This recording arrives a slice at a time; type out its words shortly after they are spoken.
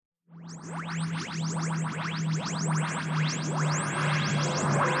Hello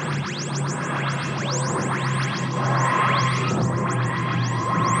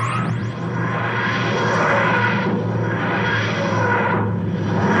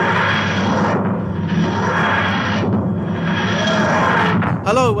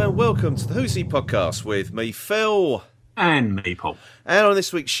and welcome to the Who's podcast with me, Phil. And me, Paul. And on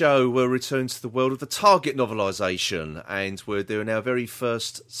this week's show, we'll return to the world of the Target novelisation, and we're doing our very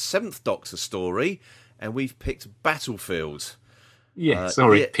first 7th Doctor story, and we've picked Battlefield. Yes,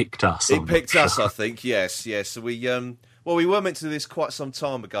 or it picked us. It picked us, I think, yes. So we were meant to do this quite some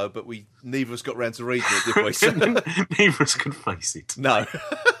time ago, but neither of us got round to reading it, did we? So, neither of us could face it. No.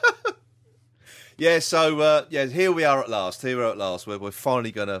 Yeah, so here we are at last. We're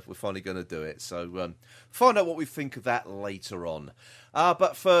finally gonna do it. So find out what we think of that later on.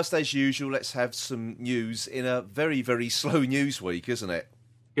 But first, as usual, let's have some news in a very, very slow news week, isn't it?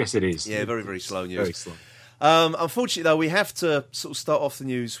 Yes, it is. Yeah, very, very slow news. Very slow. Unfortunately, though, we have to sort of start off the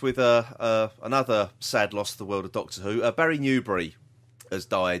news with another sad loss to the world of Doctor Who. Barry Newbury has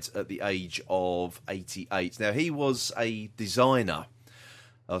died at the age of 88. Now, he was a designer.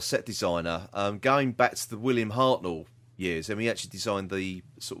 Set designer, going back to the William Hartnell years, and he actually designed the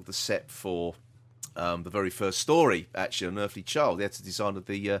set for the very first story, actually, An Earthly Child. He had to design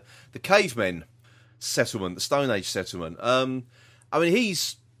the cavemen settlement, the Stone Age settlement.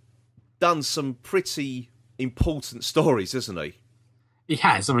 He's done some pretty important stories, hasn't he? He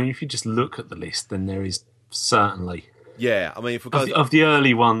has. If you just look at the list, then there is certainly. Yeah, if we go of the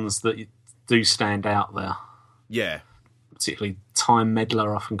early ones that do stand out there. Yeah. Particularly Time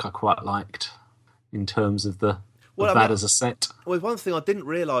Meddler, I think I quite liked in terms of as a set. Well, one thing I didn't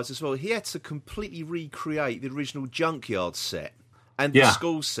realise as well, he had to completely recreate the original Junkyard set and the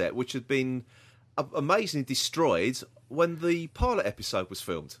school set, which had been amazingly destroyed when the pilot episode was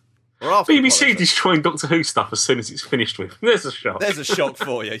filmed. Or after BBC destroying Doctor Who stuff as soon as it's finished with. There's a shock. There's a shock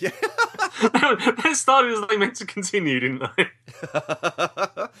for you, yeah. That started as they meant to continue, didn't they?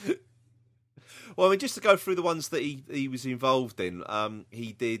 Well, just to go through the ones that he was involved in,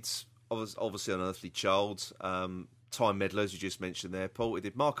 he did, obviously, An Earthly Child, Time Meddler, as you just mentioned there, Paul. He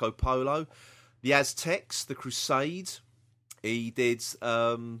did Marco Polo, The Aztecs, The Crusade. He did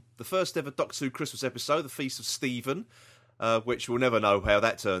the first ever Doctor Who Christmas episode, The Feast of Stephen, which we'll never know how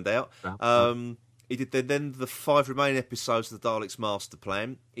that turned out. He did then the 5 remaining episodes of the Daleks' Master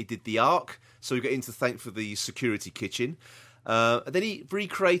Plan. He did The Ark, so we got in to thank for the security kitchen. And then he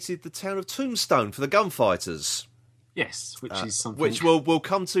recreated the town of Tombstone for the gunfighters. Yes, which is something which we'll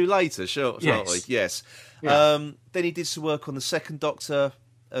come to later, shan't we? Yes. Yeah. Then he did some work on the Second Doctor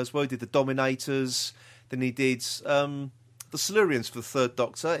as well. He did the Dominators. Then he did the Silurians for the Third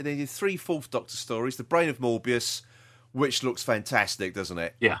Doctor. And then he did 3 Fourth Doctor stories. The Brain of Morbius, which looks fantastic, doesn't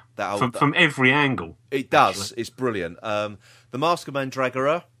it? Yeah. From every angle. It does. Actually. It's brilliant. The Mask of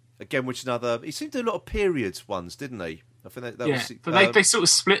Mandragora, again, which is another. He seemed to do a lot of periods ones, didn't he? I think that was, but they sort of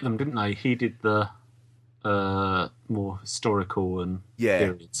split them, didn't they? He did the more historical and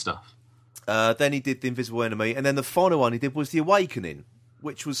period stuff. Then he did The Invisible Enemy, and then the final one he did was The Awakening,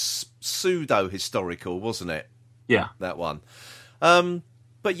 which was pseudo-historical, wasn't it? Yeah. That one.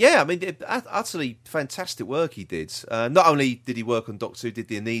 But yeah, utterly fantastic work he did. Not only did he work on Doctor Who, did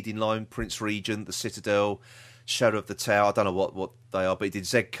the Aeneid line, Prince Regent, The Citadel, Shadow of the Tower, I don't know what they are, but he did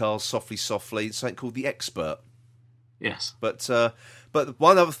Z-Cars, Softly Softly, something called The Expert. Yes. But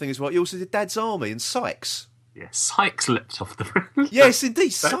one other thing as well, he also did Dad's Army and Sykes. Yeah, Sykes leapt off the... Yes,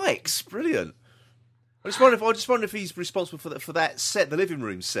 indeed, Sykes. Brilliant. I just wonder if he's responsible for that set, the living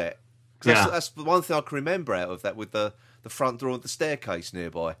room set. That's the one thing I can remember out of that, with the front door and the staircase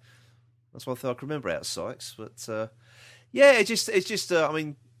nearby. That's one thing I can remember out of Sykes. But it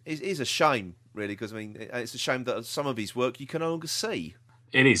is a shame, really, because it's a shame that some of his work you can no longer see.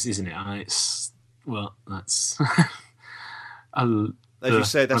 It is, isn't it? That's... As you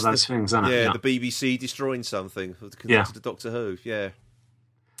said, that's those things, aren't it? The BBC destroying something connected to Doctor Who. Yeah,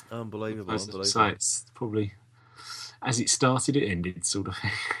 unbelievable. So it's probably as it started, it ended, sort of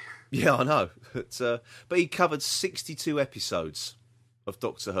thing. Yeah, I know. But he covered 62 episodes of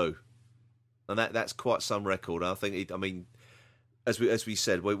Doctor Who, and that's quite some record. I think. As we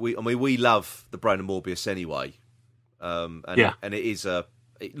said, we love the Brain of Morbius anyway, and it is a.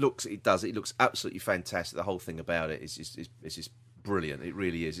 It looks absolutely fantastic. The whole thing about it is just brilliant. It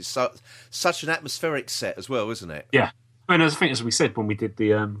really is. It's such an atmospheric set as well, isn't it? Yeah. I think, as we said when we did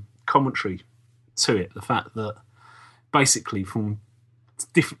the commentary to it, the fact that basically from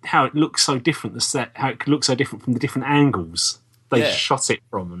how it looks so different, the set, how it could look so different from the different angles they shot it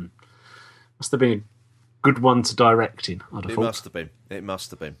from, and must have been a good one to direct in. It must have been.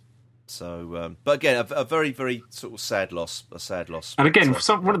 So, but again, a very, very sort of sad loss. A sad loss. And again,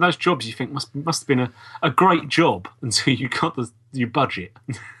 one of those jobs you think must have been a great job until you got your budget.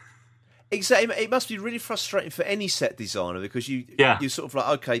 Exactly. It must be really frustrating for any set designer because you're sort of like,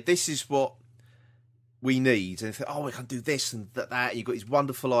 okay, this is what we need, and you think, oh, we can do this and that. And you've got these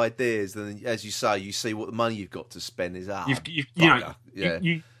wonderful ideas, and then, as you say, you see what the money you've got to spend is.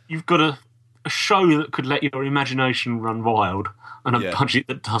 You've got a show that could let your imagination run wild, and a budget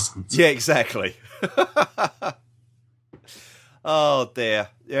that doesn't. Yeah, exactly. Oh dear,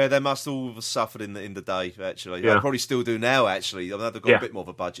 yeah, they must all have suffered in the day. Actually, they probably still do now. Actually, I know they've got a bit more of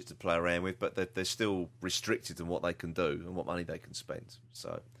a budget to play around with, but they're still restricted in what they can do and what money they can spend.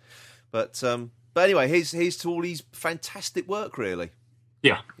 So, but anyway, here's to all these fantastic work. Really,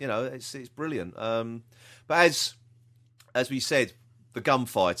 it's brilliant. But as we said, the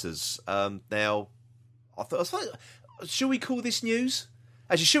gunfighters. Now, I thought, should we call this news?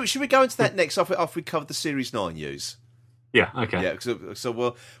 Actually, should we go into that next after we covered the Series 9 news? Yeah, okay. Yeah, so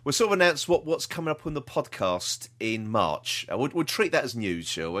we'll sort of announce what's coming up on the podcast in March. We'll treat that as news,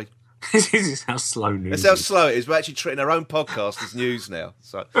 shall we? This is how slow news is. That's how slow it is. We're actually treating our own podcast as news now.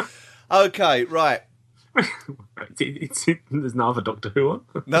 So, okay, right. There's no other Doctor Who on?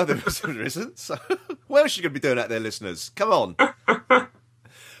 No, there isn't. So, what else are you going to be doing out there, listeners? Come on.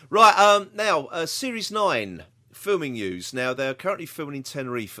 Right, now, Series 9 filming news. Now, they're currently filming in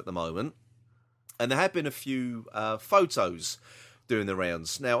Tenerife at the moment. And there have been a few photos doing the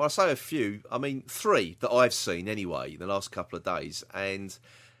rounds. Now, I say a few, I mean 3 that I've seen anyway in the last couple of days. And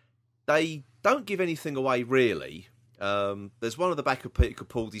they don't give anything away, really. There's one at the back of Peter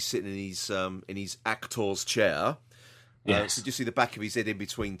Capaldi sitting in his actor's chair. Yes. So you see the back of his head in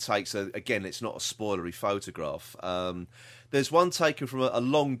between takes. So again, it's not a spoilery photograph. There's one taken from a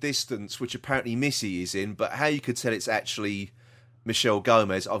long distance, which apparently Missy is in, but how you could tell it's actually Michelle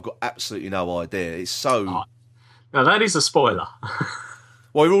Gomez, I've got absolutely no idea. It's so... Oh. Now, that is a spoiler.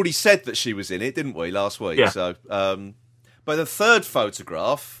 Well, we already said that she was in it, didn't we, last week? Yeah. So, but the third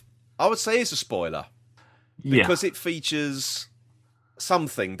photograph, I would say is a spoiler. Because it features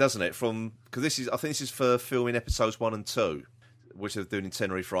something, doesn't it? Because I think this is for filming episodes 1 and 2, which they're doing in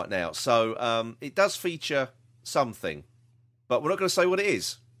Tenerife right now. So it does feature something, but we're not going to say what it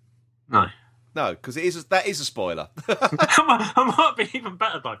is. No, because that is a spoiler. I might be even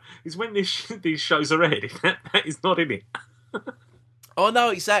better though. Is when these shows are aired, if that is not in it. Oh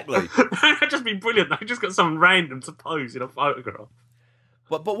no, exactly. That'd just be brilliant. They just got someone random to pose in a photograph.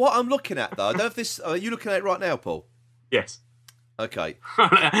 But what I'm looking at though, I don't know if this. Are you looking at it right now, Paul? Yes. Okay.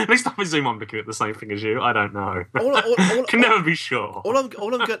 At least I presume I'm looking at the same thing as you. I don't know. Can never be sure. All I'm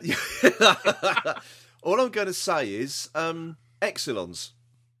going to say is Exelons.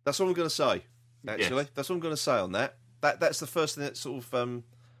 That's all I'm going to say. Actually, That's what I'm going to say on that. That's the first thing that sort of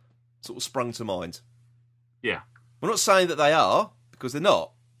sprung to mind. Yeah. We're not saying that they are, because they're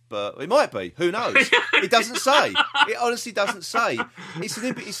not, but it might be. Who knows? It doesn't say. It honestly doesn't say.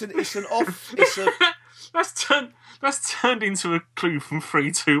 It's an off. That's turned into a clue from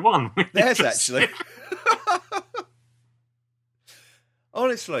 321. There's actually.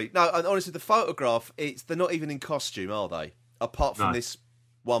 Honestly, no. And honestly, the photograph. They're not even in costume, are they? Apart from this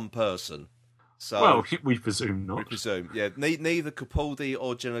one person. So, well, we presume not. We presume, yeah. Neither Capaldi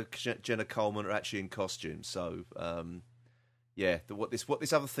or Jenna Coleman are actually in costume. So, what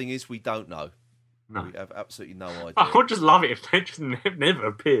this other thing is, we don't know. No. We have absolutely no idea. I would just love it if it just never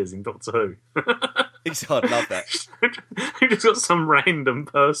appears in Doctor Who. I'd love that. You just got some random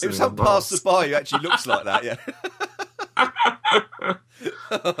person. If some passer-by who actually looks like that, yeah.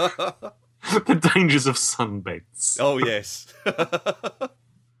 The dangers of sunbeds. Oh, yes.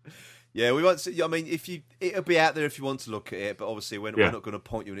 Yeah, we won't see. I mean, it'll be out there if you want to look at it, but obviously we're not going to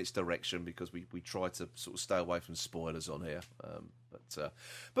point you in its direction because we try to sort of stay away from spoilers on here.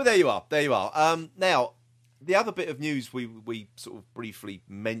 But there you are. Now, the other bit of news we sort of briefly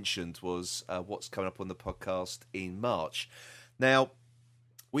mentioned was what's coming up on the podcast in March. Now,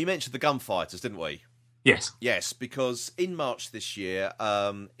 we mentioned the gunfighters, didn't we? Yes. Yes, because in March this year,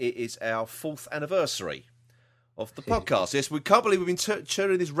 it is our 4th anniversary of the podcast. Yes, we can't believe we've been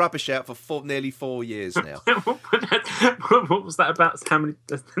churning this rubbish out for nearly 4 years now. What was that about?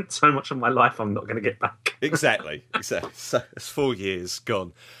 So much of my life I'm not going to get back. Exactly. So it's 4 years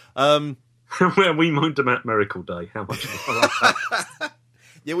gone. Where we moaned about Miracle Day. How much of my life that?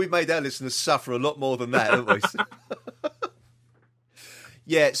 Yeah, we've made our listeners suffer a lot more than that, haven't we?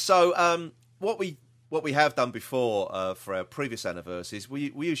 Yeah, so what we have done before for our previous anniversaries,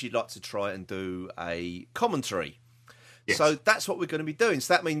 we usually like to try and do a commentary. Yes. So that's what we're going to be doing.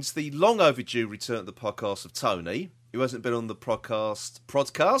 So that means the long overdue return to the podcast of Tony who hasn't been on the podcast,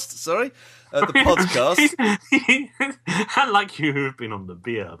 sorry, the podcast. Unlike you who have been on the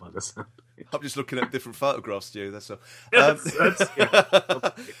beer, by the sound. I'm just looking at different photographs, Stu, that's all. Yes,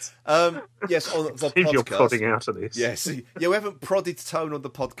 on the podcast. You're prodding out of this. Yes, yeah, we haven't prodded Tone on the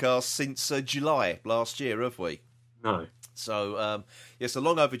podcast since July last year, have we? No. So, yes, a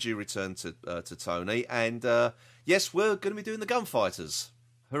long overdue return to Tony, and yes, we're going to be doing the Gunfighters.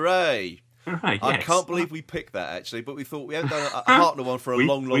 Hooray! Right, I yes. can't believe we picked that, actually, but we thought we hadn't done a partner one for a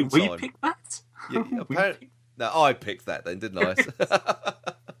long time. We picked that? Yeah, apparently, no, I picked that then, didn't I?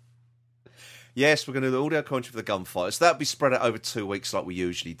 Yes, we're going to do the audio commentary for the Gunfighters. So that'll be spread out over 2 weeks like we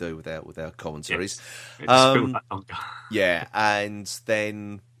usually do with our commentaries. Yes. Yeah, and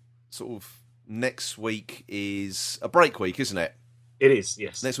then sort of next week is a break week, isn't it? It is,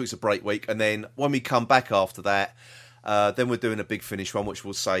 yes. Next week's a break week, and then when we come back after that, then we're doing a big finish one, which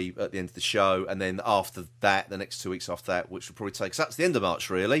we'll say at the end of the show, and then after that, the next 2 weeks after that, which will probably take us up to the end of March,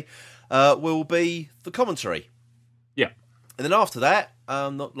 really, will be the commentary. Yeah. And then after that,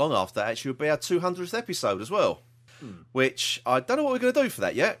 not long after that, actually, will be our 200th episode as well, which I don't know what we're going to do for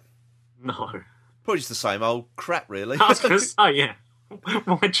that yet. No. Probably just the same old crap, really. I was going to say, yeah.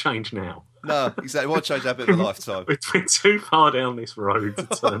 Why change now? No, exactly. Why change that bit of a lifetime? We're too far down this road to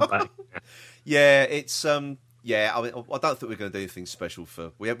turn back. Yeah, it's yeah. I mean, I don't think we're going to do anything special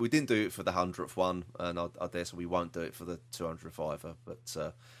for. We didn't do it for the 100th one, and I dare say we won't do it for the 200th either.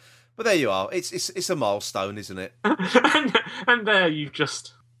 But there you are. It's a milestone, isn't it? and there you've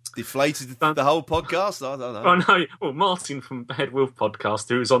just deflated the whole podcast. I don't know. Oh no! Well, Martin from Head Wolf podcast,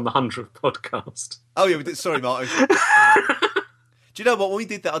 who was on the 100th podcast. Oh yeah, we did. Sorry, Martin. Do you know what? When we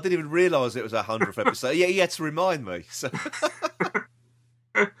did that, I didn't even realise it was our 100th episode. Yeah, he had to remind me. So.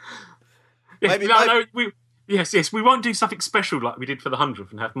 Yes, yes, we won't do something special like we did for the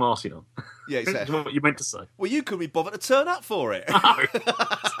 100th and have Martin on. Yeah, exactly. What you meant to say. Well, you couldn't be bothered to turn up for it.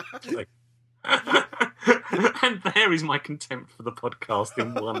 No. And there is my contempt for the podcast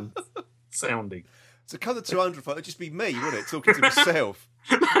in one sounding. So come the 200th, it'd just be me, wouldn't it? Talking to myself.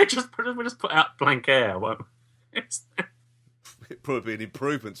 No, we'll just put out blank air, won't we? It'd probably be an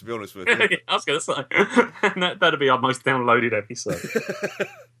improvement, to be honest with you. Yeah, I was going to say. That'd be our most downloaded episode.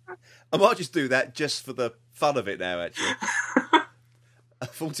 I might just do that just for the fun of it now, actually.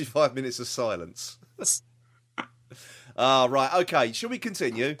 45 minutes of silence. Right, okay. Shall we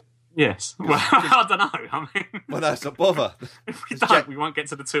continue? Yes. Well, I don't know. I mean... Well, no, it's not bother. If we don't, we won't get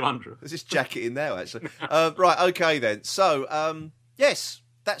to the 200. Let's just jack it in now, actually. Right, okay then. So, yes,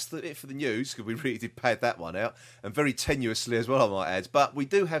 that's it for the news, because we really did pad that one out, and very tenuously as well, I might add. But we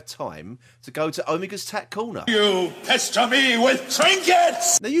do have time to go to Omega's Tack Corner. You pester me with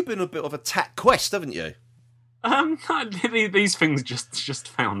trinkets! Now, you've been on a bit of a tack quest, haven't you? These things just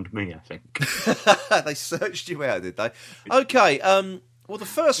found me, I think. They searched you out, did they? Okay, well, the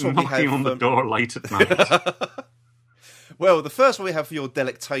first one we have... Knocking on the door late at night. Well, the first one we have for your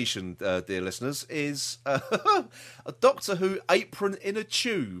delectation, dear listeners, is a Doctor Who apron in a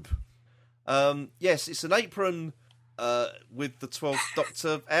tube. Yes, it's an apron with the 12th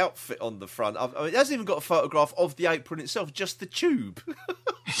Doctor outfit on the front. I mean, it hasn't even got a photograph of the apron itself, just the tube.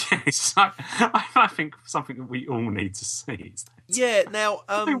 Yes, I think something that we all need to see is that. Yeah, now...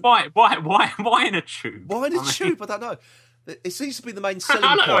 why in a tube? Why in a tube? I don't know. It seems to be the main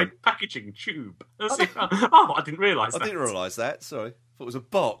selling point. Packaging tube. I didn't realise that. I didn't realise that, sorry. I thought it was a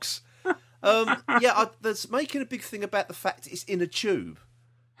box. Yeah, there's making a big thing about the fact it's in a tube.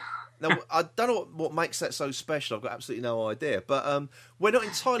 Now, I don't know what makes that so special. I've got absolutely no idea. But we're not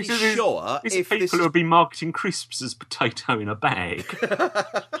entirely sure if people this... who have been marketing crisps as potato in a bag.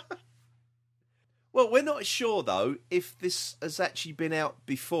 Well, we're not sure, though, if this has actually been out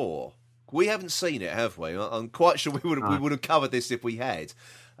before. We haven't seen it, have we? I'm quite sure we would have covered this if we had.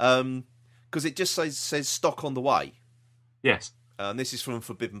 Because it just says stock on the way. Yes. This is from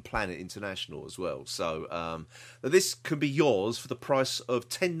Forbidden Planet International as well. So this can be yours for the price of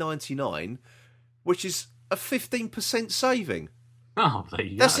 $10.99, which is a 15% saving. Oh, there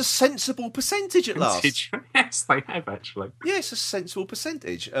you go. That's a sensible percentage at last. Yes, they have, actually. Yeah, it's a sensible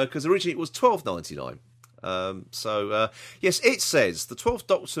percentage, because originally it was $12.99. Yes, it says the 12th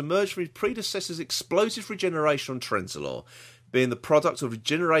Doctor emerged from his predecessor's explosive regeneration on Trenzalore, being the product of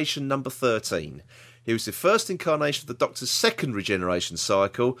regeneration number 13. He was the first incarnation of the Doctor's second regeneration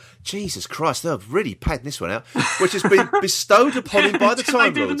cycle. Jesus Christ, they're really padding this one out, which has been bestowed upon him by the Time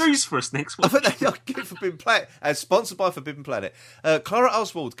Lords. They do the news for us next week. Forbidden Planet, as sponsored by Forbidden Planet. Clara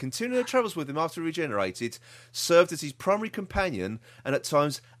Oswald, continuing her travels with him after he regenerated, served as his primary companion and at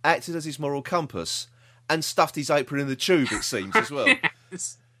times acted as his moral compass. And stuffed his apron in the tube, it seems, as well.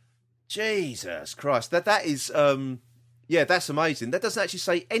 Yes. Jesus Christ. That is, that's amazing. That doesn't actually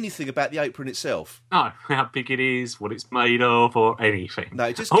say anything about the apron itself. No, how big it is, what it's made of, or anything. No,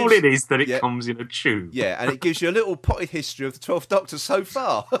 it just all gives, it is that it comes in a tube. Yeah, and it gives you a little potted history of the 12th Doctor so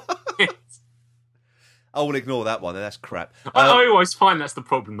far. Yes. I will ignore that one, and that's crap. I always find that's the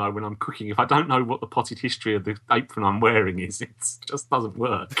problem, though, when I'm cooking. If I don't know what the potted history of the apron I'm wearing is, it just doesn't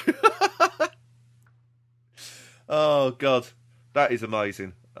work. Oh, God. That is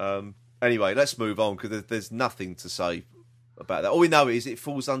amazing. Anyway, let's move on, because there's nothing to say about that. All we know is it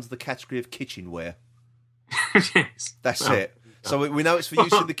falls under the category of kitchenware. Yes. That's it. So we know it's for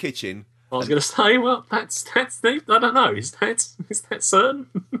use in the kitchen. I was going to say, well, that's I don't know. Is that certain?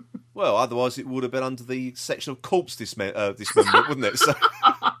 Well, otherwise it would have been under the section of corpse dismemberment, wouldn't it? So...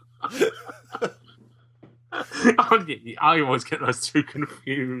 I always get those two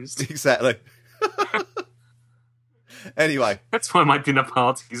confused. Exactly. Anyway. That's why my dinner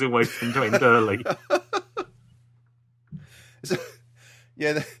parties always tend to end early.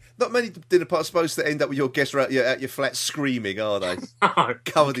 Yeah, not many dinner parties are supposed to end up with your guests at your flat screaming, are they? No,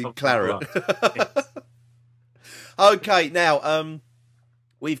 covered in claret. Yes. Okay, now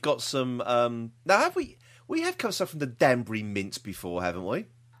we've got some. Now, have we have covered stuff from the Danbury Mint before, haven't we?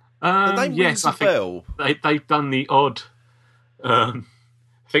 Yes, I think they've done the odd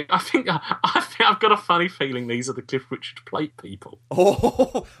thing. I think I've got a funny feeling these are the Cliff Richard plate people.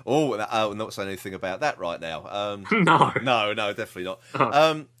 I'm not saying anything about that right now. No, definitely not.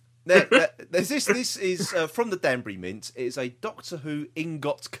 Oh. There's this. This is from the Danbury Mint. It is a Doctor Who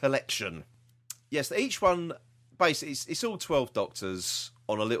ingot collection. Yes, each one basically it's all 12 Doctors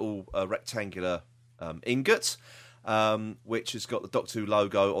on a little rectangular ingot, which has got the Doctor Who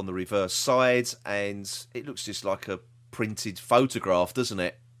logo on the reverse side, and it looks just like a printed photograph, doesn't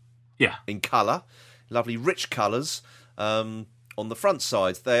it? Yeah, in colour, lovely rich colours. On the front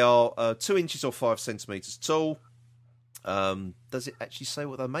side, they are 2 inches or 5 centimetres tall. Does it actually say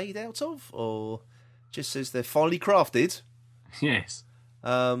what they're made out of, or just says they're finely crafted? Yes.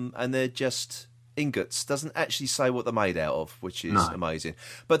 And they're just ingots. Doesn't actually say what they're made out of, which is amazing.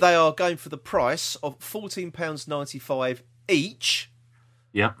 But they are going for the price of £14.95 each.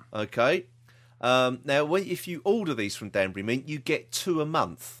 Yeah. Okay. Now, if you order these from Danbury Mint, you get 2 a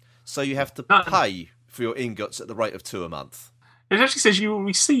month. So you have to pay for your ingots at the rate of 2 a month. It actually says you will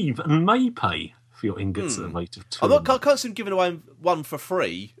receive and may pay for your ingots at the rate of 2 I can't see them giving away one for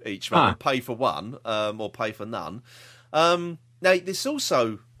free each month, and pay for one, or pay for none. Now, this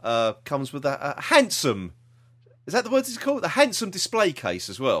also comes with a handsome... Is that the word it's called? A handsome display case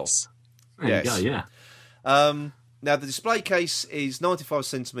as well. There you go, yeah. Now, the display case is 95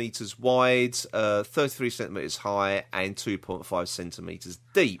 centimetres wide, 33 centimetres high, and 2.5 centimetres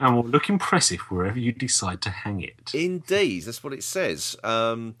deep. And will look impressive wherever you decide to hang it. Indeed, that's what it says.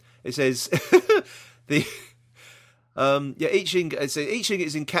 It says each ingot is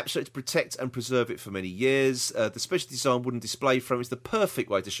encapsulated to protect and preserve it for many years. The specially designed wooden display frame is the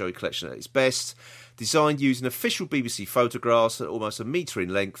perfect way to show a collection at its best. Designed using official BBC photographs at almost a metre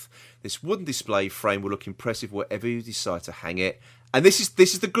in length, this wooden display frame will look impressive wherever you decide to hang it. And this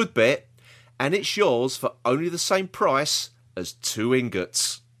is the good bit, and it's yours for only the same price as 2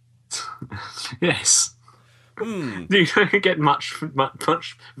 ingots. Yes. You don't get much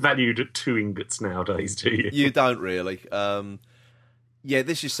valued at 2 ingots nowadays, do you? You don't really.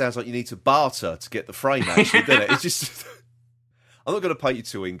 This just sounds like you need to barter to get the frame, actually, doesn't it? It's just... I'm not going to pay you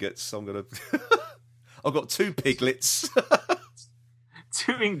 2 ingots. I've got 2 piglets.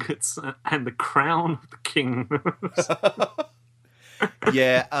 2 ingots and the crown of the king.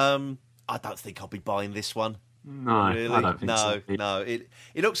 Yeah, I don't think I'll be buying this one. No, really? I don't think so. No. It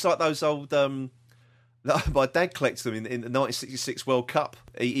looks like those old... my dad collected them in the 1966 World Cup.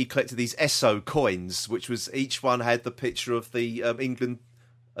 He collected these Esso coins, which was each one had the picture of the England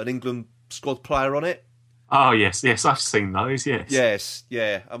squad player on it. Oh, yes, I've seen those, yes. Yes,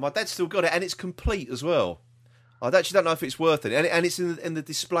 yeah. And my dad's still got it, and it's complete as well. I actually don't know if it's worth it. And it's in the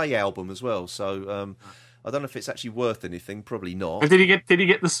display album as well, so I don't know if it's actually worth anything. Probably not. And did he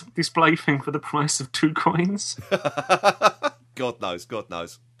get this display thing for the price of 2 coins? God knows.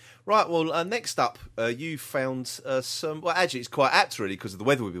 Right, well, next up, you found some... Well, actually, it's quite apt, really, because of the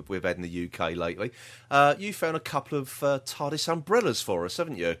weather we've had in the UK lately. You found a couple of TARDIS umbrellas for us,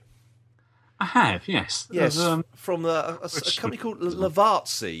 haven't you? I have, yes. Yes, from a company called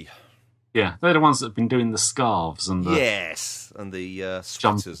Lavarzi. Yeah, they're the ones that have been doing the scarves and the... Yes, and the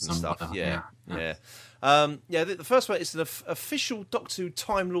sweaters and stuff. Yeah. The first one is an official Doctor Who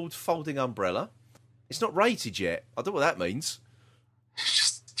Time Lord folding umbrella. It's not rated yet. I don't know what that means.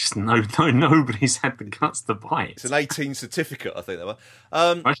 Just just nobody's had the guts to buy it. It's an 18 certificate, I think that one.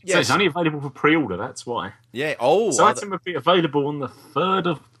 I should say it's only available for pre-order. That's why. Yeah. Oh, so item would be available on the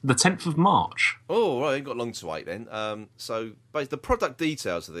 10th of March. Oh, right, ain't got long to wait then. So, the product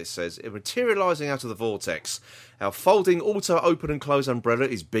details of this says, materialising out of the vortex, our folding auto open and close umbrella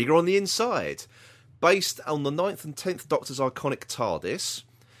is bigger on the inside. Based on the 9th and 10th Doctor's iconic TARDIS.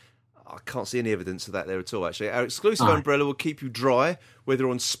 I can't see any evidence of that there at all, actually. Our exclusive umbrella will keep you dry, whether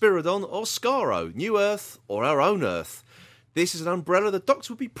on Spiridon or Skaro, New Earth or our own Earth. This is an umbrella the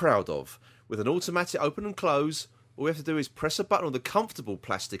Doctor would be proud of. With an automatic open and close, all we have to do is press a button on the comfortable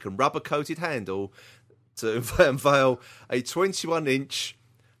plastic and rubber-coated handle to unveil a 21-inch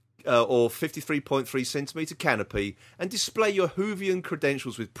or 53.3 centimetre canopy and display your Whovian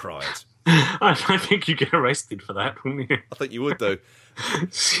credentials with pride. I think you get arrested for that, wouldn't you? I think you would do.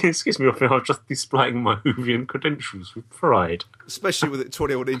 Excuse me, I think I was just displaying my Whovian credentials with pride. Especially with it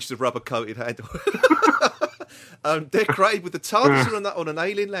 21 inches of rubber-coated handle. Decorated with the TARDIS on an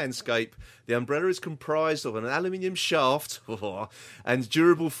alien landscape, the umbrella is comprised of an aluminium shaft and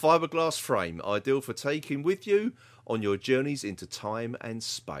durable fiberglass frame, ideal for taking with you on your journeys into time and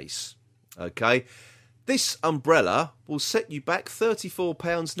space. Okay, this umbrella will set you back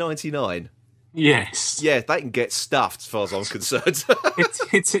 £34.99. Yes. Yeah, they can get stuffed as far as I'm concerned.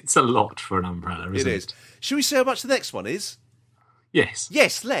 it's a lot for an umbrella, isn't it? It is. Should we see how much the next one is? Yes.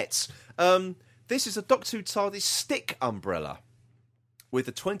 Yes, let's. This is a Doctor Who TARDIS stick umbrella with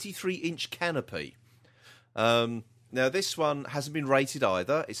a 23-inch canopy. Now, this one hasn't been rated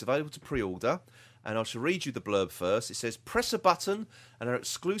either. It's available to pre-order. And I shall read you the blurb first. It says, press a button and our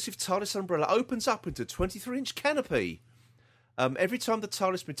exclusive TARDIS umbrella opens up into a 23-inch canopy. Every time the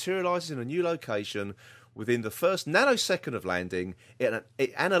TARDIS materialises in a new location, within the first nanosecond of landing, it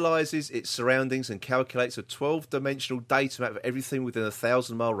analyses its surroundings and calculates a 12-dimensional data map of everything within a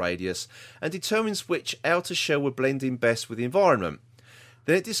 1,000-mile radius and determines which outer shell would blend in best with the environment.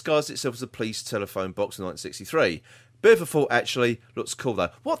 Then it disguises itself as a police telephone box in 1963. Bit of a thought, actually. Looks cool, though.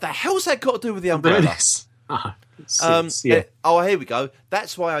 What the hell's that got to do with the umbrella? Here we go.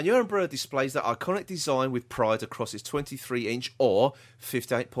 That's why our new umbrella displays that iconic design with pride across its 23-inch or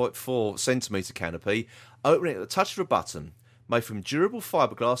 58.4 centimetre canopy, opening at the touch of a button. Made from durable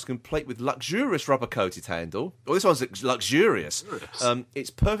fiberglass, complete with luxurious rubber-coated handle. Oh, this one's luxurious. It's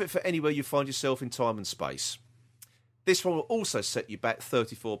perfect for anywhere you find yourself in time and space. This one will also set you back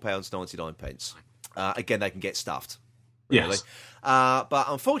 £34.99. Again, they can get stuffed. Really. Yes. But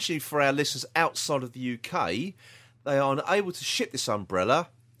unfortunately for our listeners outside of the UK, they are unable to ship this umbrella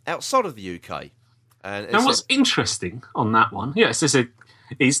outside of the UK. And now, what's interesting on that one, is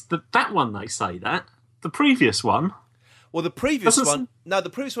that one they say that. The previous one... Well, the previous one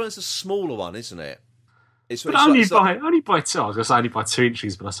is a smaller one, isn't it? Only by 2. I was going to say only by 2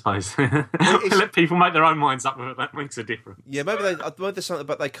 inches, but I suppose let people make their own minds up whether that makes a difference. Yeah, maybe there's something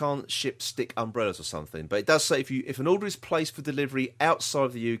about they can't ship stick umbrellas or something. But it does say if an order is placed for delivery outside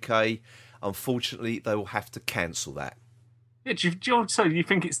of the UK, unfortunately they will have to cancel that. Yeah, do you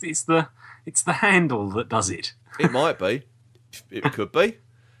think it's the handle that does it? It might be. It could be.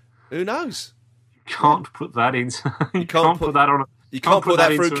 Who knows? You can't put that in. You can't put that on. You can't put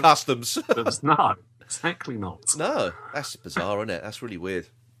that through customs. No. Exactly not. No, that's bizarre, isn't it? That's really weird.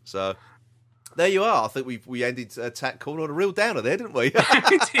 So, there you are. I think we ended Tack Corner on a real downer there, didn't we?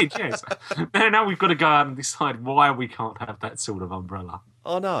 It did, yes. Now we've got to go out and decide why we can't have that sort of umbrella.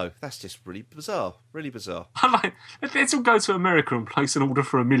 Oh, no. That's just really bizarre. Really bizarre. Let's all go to America and place an order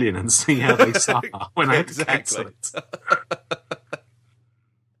for $1 million and see how they suffer when they have to cancel it.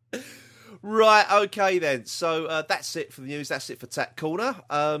 Right, okay then. So that's it for the news. That's it for Tack Corner.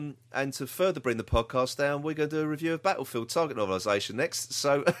 And to further bring the podcast down, we're going to do a review of Battlefield Target novelisation next.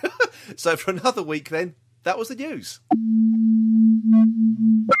 So, so for another week then, that was the news.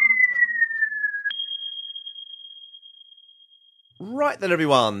 Right then,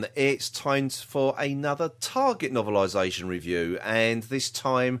 everyone, it's time for another Target novelisation review. And this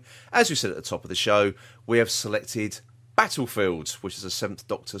time, as we said at the top of the show, we have selected Battlefield, which is a 7th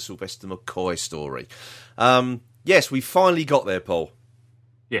Doctor Sylvester McCoy story. Yes, we finally got there, Paul.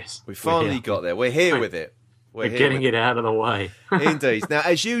 Yes. We finally got there. We're here with it. We're getting it out of the way. Indeed. Now,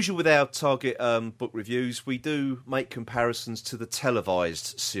 as usual with our Target book reviews, we do make comparisons to the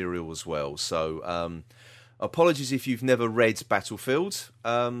televised serial as well. So, apologies if you've never read Battlefield.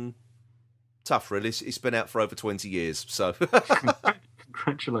 Tough, really. It's been out for over 20 years. So,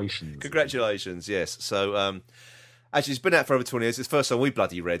 Congratulations. Congratulations, yes. So, actually, it's been out for over 20 years. It's the first time we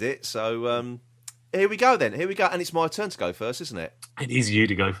bloody read it. So, here we go then. Here we go. And it's my turn to go first, isn't it? It is you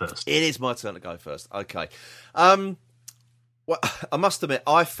to go first. It is my turn to go first. Okay. Well, I must admit,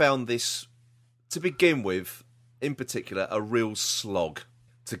 I found this, to begin with, in particular, a real slog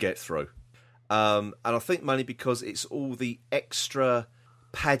to get through. And I think mainly because it's all the extra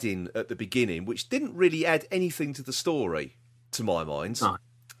padding at the beginning, which didn't really add anything to the story, to my mind. No.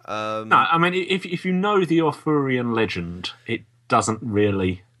 No, I mean, if you know the Arthurian legend, it doesn't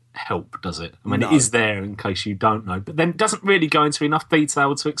really help, does it? I mean, It is there in case you don't know, but then it doesn't really go into enough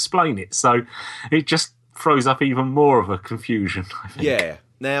detail to explain it, so it just throws up even more of a confusion, I think. Yeah.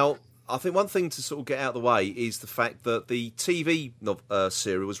 Now, I think one thing to sort of get out of the way is the fact that the TV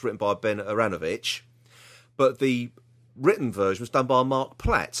series was written by Ben Aranovich, but the written version was done by Mark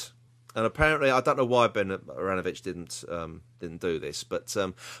Platt. And apparently, I don't know why Ben Aranovich didn't do this, but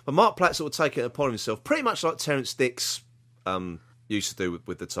Mark Platt sort of taken it upon himself, pretty much like Terence Dicks used to do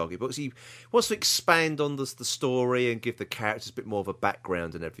with the Target books. He wants to expand on the story and give the characters a bit more of a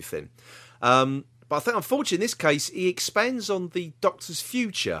background and everything. But I think, unfortunately, in this case, he expands on the Doctor's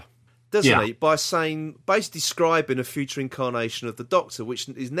future, doesn't he? By basically describing a future incarnation of the Doctor, which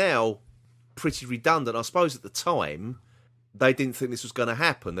is now pretty redundant. I suppose at the time, they didn't think this was going to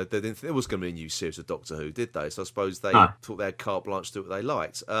happen. They didn't think there was going to be a new series of Doctor Who, did they? So I suppose they thought they had carte blanche to do what they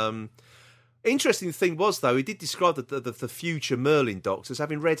liked. Interesting thing was, though, he did describe the future Merlin Doctor as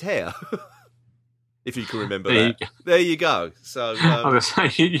having red hair. If you can remember that. There you go. So I was going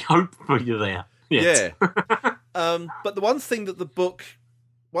to say, you hope you're there. Yes. Yeah. But the one thing that the book,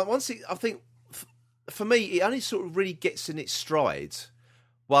 I think, for me, it only sort of really gets in its stride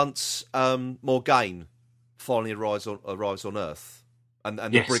once Morgaine finally arrives on Earth, and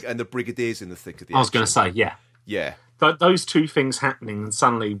the Brigadier's in the thick of the action. I was going to say, yeah. Yeah. Those two things happening, and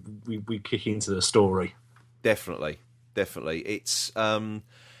suddenly we kick into the story. Definitely. It's, I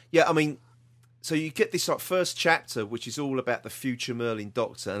mean, so you get this first chapter, which is all about the future Merlin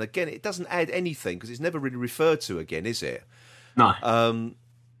Doctor, and again, it doesn't add anything, because it's never really referred to again, is it? No.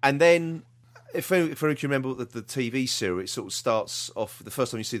 And then, if you can remember the TV series, it sort of starts off, the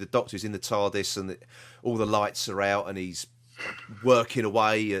first time you see the Doctor is in the TARDIS, and all the lights are out, and he's working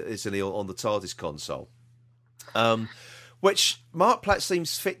away, isn't he, on the TARDIS console. Which Mark Platt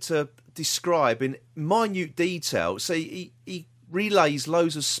seems fit to describe in minute detail. So he relays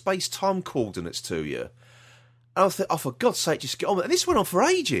loads of space-time coordinates to you. And I thought, oh, for God's sake, just get on with it. And this went on for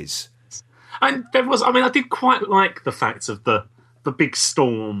ages. And I did quite like the fact of the big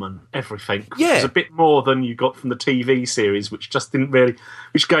storm and everything. Yeah. It was a bit more than you got from the TV series, which just didn't really,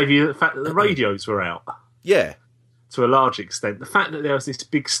 which gave you the fact that the radios were out. Yeah. To a large extent. The fact that there was this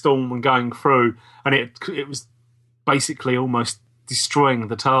big storm and going through, and it was basically almost destroying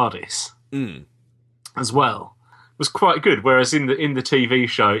the TARDIS as well, was quite good. Whereas in the TV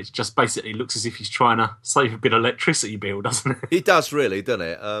show, it just basically looks as if he's trying to save a bit of electricity bill, doesn't it? It does really, doesn't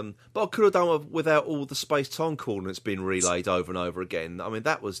it? But I could have done it without all the space-time coordinates being relayed over and over again. I mean,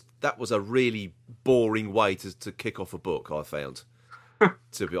 that was a really boring way to kick off a book, I found. I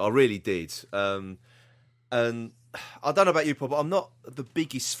really did. And I don't know about you, Paul, but I'm not the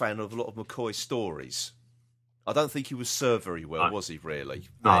biggest fan of a lot of McCoy's stories. I don't think he was served very well, was he, really?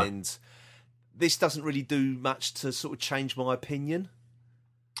 No. And this doesn't really do much to sort of change my opinion.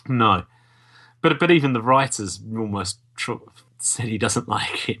 No. But even the writers almost said he doesn't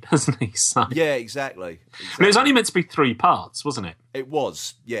like it, doesn't he? So. Yeah, exactly. And it was only meant to be 3 parts, wasn't it? It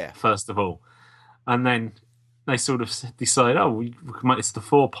was, yeah. First of all. And then they sort of decided, we can make this the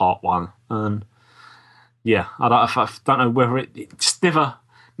 4-part one. And yeah, I don't know whether it just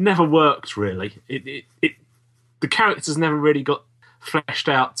never worked, really. The characters never really got fleshed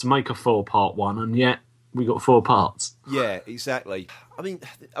out to make a 4-part one, and yet we got 4 parts. Yeah, exactly. I mean,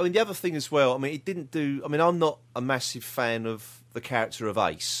 the other thing as well. I mean, it didn't do. I mean, I'm not a massive fan of the character of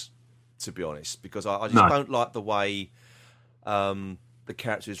Ace, to be honest, because I just don't like the way the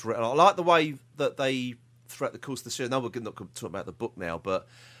character is written. I like the way that they, throughout the course of the series. Now we're not going to talk about the book now, but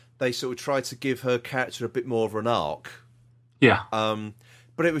they sort of tried to give her character a bit more of an arc. Yeah.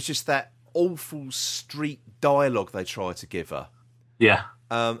 But it was just that awful street dialogue they tried to give her. Yeah.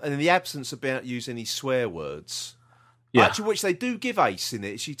 And in the absence of being able to use any swear words. Yeah. Actually, which they do give Ace in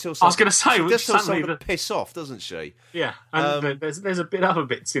it. She tells I was going to say, she does tell someone to piss off, doesn't she? Yeah. And there's a bit other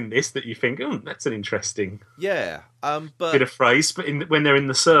bits in this that you think, that's an interesting but bit of phrase, but when they're in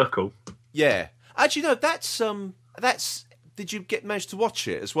the circle. Yeah. Actually, no, that's did you manage to watch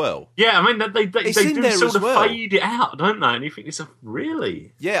it as well? Yeah, I mean, they do sort of well. fade it out, don't they? And you think,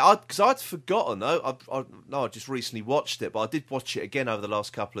 really? Yeah, because I'd forgotten. I just recently watched it, but I did watch it again over the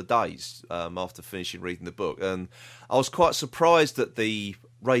last couple of days after finishing reading the book. And I was quite surprised at the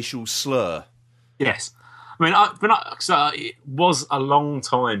racial slur. Yes. I mean, it was a long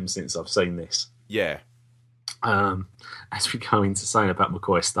time since I've seen this. Yeah. As we go into saying about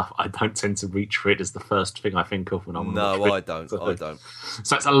McCoy stuff, I don't tend to reach for it as the first thing I think of when I'm. No, I don't. I don't.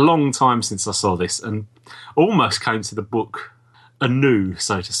 So it's a long time since I saw this, and almost came to the book anew,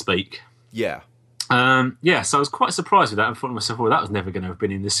 so to speak. Yeah. So I was quite surprised with that and thought to myself, well, that was never going to have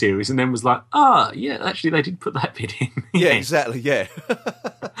been in the series, and then was like, yeah, actually they did put that bit in. Yeah, exactly, yeah.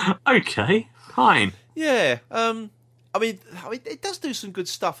 Okay, fine. Yeah, I mean, it does do some good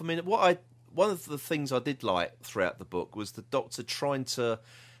stuff. I mean, one of the things I did like throughout the book was the Doctor trying to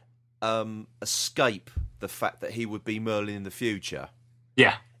escape the fact that he would be Merlin in the future.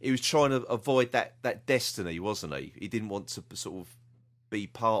 Yeah. He was trying to avoid that destiny, wasn't he? He didn't want to sort of be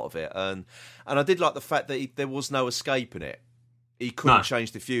part of it, and I did like the fact that there was no escaping it. He couldn't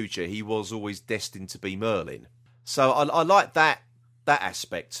change the future. He was always destined to be Merlin. So I like that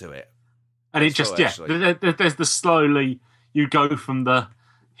aspect to it. And it just there's the slowly you go from the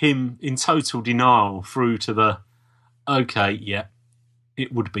him in total denial through to the okay, yeah,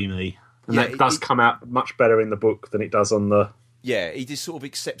 it would be me, and that does come out much better in the book than it does on the. Yeah, he just sort of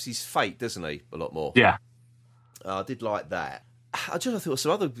accepts his fate, doesn't he? A lot more. Yeah, I did like that. I just thought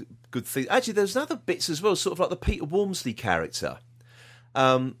some other good things. Actually, there's other bits as well, sort of like the Peter Walmsley character,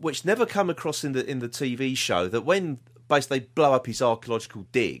 which never come across in the TV show. That when basically they blow up his archaeological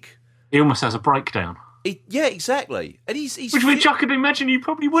dig, he almost has a breakdown. Yeah, exactly. And he's which I could imagine you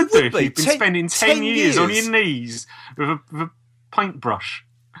probably would do if you've been spending 10 years on your knees with a paintbrush.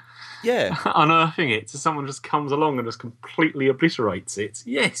 Yeah. Unearthing it, so someone just comes along and just completely obliterates it.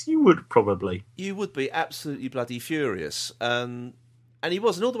 Yes, you would probably. You would be absolutely bloody furious. And he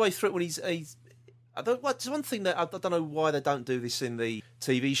was, and all the way through it when he's it's one thing that I don't know why they don't do this in the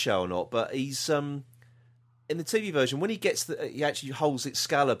TV show or not, but he's in the TV version when he actually holds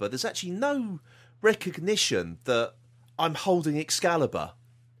Excalibur. There's actually no recognition that I'm holding Excalibur.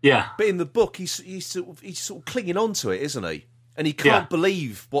 Yeah. But in the book, he's sort of clinging on to it, isn't he? And he can't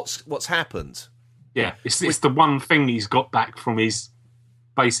believe what's happened. Yeah, it's the one thing he's got back from his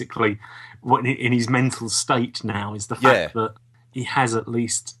basically in his mental state now is the fact that he has at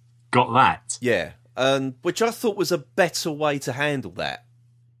least got that. Yeah, and which I thought was a better way to handle that.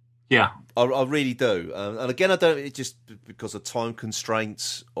 Yeah, I really do. And again, I don't. It just because of time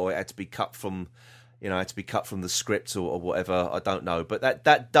constraints, or it had to be cut from, the script or whatever. I don't know, but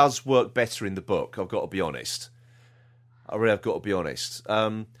that does work better in the book. I've got to be honest. I really have got to be honest.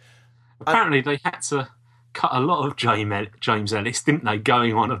 Apparently, they had to cut a lot of James Ellis, didn't they?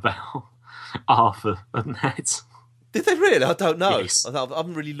 Going on about Arthur and that. Did they really? I don't know. Yes. I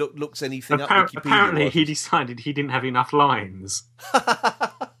haven't really looked anything up. Apparently, he decided he didn't have enough lines.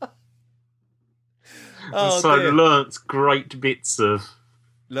 Learnt great bits of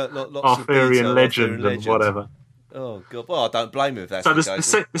Arthurian legend and whatever. Oh god! Well, I don't blame him if that's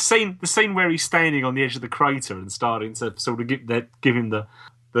the scene where he's standing on the edge of the crater and starting to sort of give him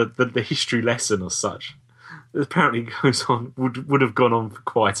the history lesson or such. It apparently goes on would have gone on for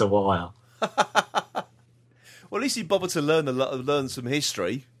quite a while. Well, at least he bothered to learn some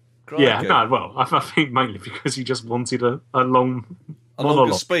history. Yeah, no, well, I think mainly because he just wanted a longer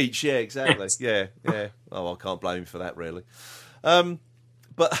speech. Yeah, exactly. Yes. Yeah. Oh, I can't blame him for that, really.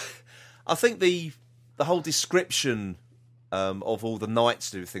 But I think the whole description of all the knights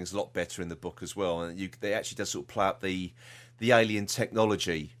do things a lot better in the book as well, and they actually does sort of play up the alien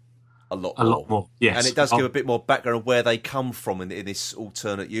technology a lot more. Yes, and it does give a bit more background of where they come from in this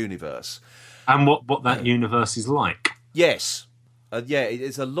alternate universe, and what that universe is like. Yes,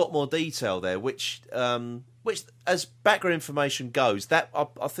 there's a lot more detail there, which as background information goes, that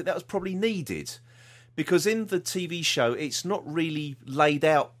I think that was probably needed, because in the TV show it's not really laid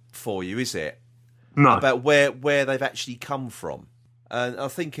out for you, is it? No. About where they've actually come from, and I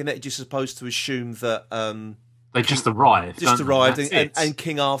think in it you're just supposed to assume that they just arrived, and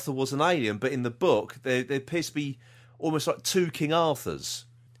King Arthur was an alien. But in the book, there appears to be almost like two King Arthurs.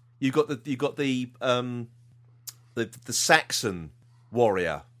 You got the Saxon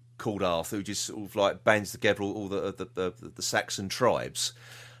warrior called Arthur, who just sort of like bands together all the Saxon tribes,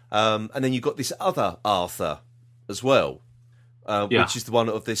 and then you've got this other Arthur as well. Which is the one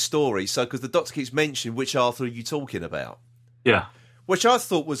of this story. So, because the Doctor keeps mentioning which Arthur are you talking about? Yeah, which I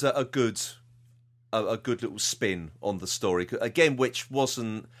thought was a good little spin on the story. Again, which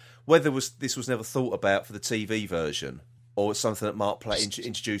wasn't whether this was never thought about for the TV version or something that Mark Platt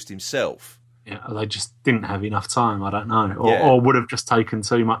introduced himself. Yeah, they just didn't have enough time. I don't know, or would have just taken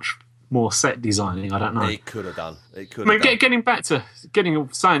too much more set designing. I don't know. It could have done. Getting back to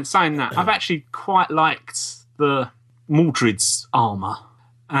saying that, I've actually quite liked the Mordred's armour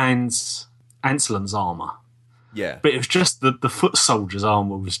and Anselm's armour. Yeah. But it was just the foot soldiers'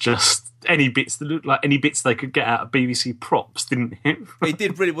 armour was just any bits that looked like any bits they could get out of BBC props, didn't it? It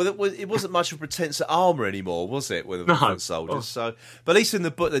did really well. It wasn't much of a pretense of armour anymore, was it, with the foot soldiers? Oh. So, but at least in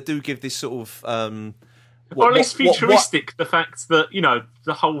the book, they do give this sort of... or at least futuristic. The fact that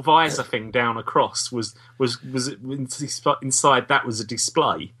the whole visor thing down across was inside that was a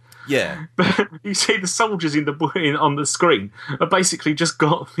display. Yeah, but you see the soldiers on the screen are basically just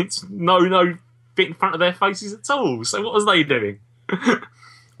got no bit in front of their faces at all. So what was they doing?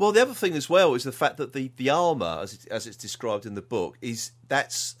 Well, the other thing as well is the fact that the armour, as it's described in the book,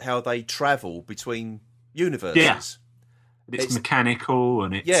 that's how they travel between universes. Yeah. It's mechanical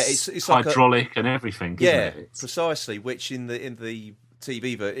and it's hydraulic like and everything. Yeah, precisely. Which in the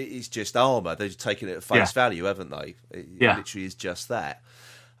TV version, it is just armour. They've taken it at face value, haven't they? It literally is just that.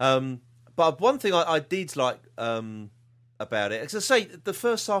 But one thing I did like about it, as I say, the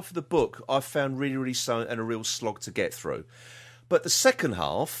first half of the book I found really, really slow and a real slog to get through. But the second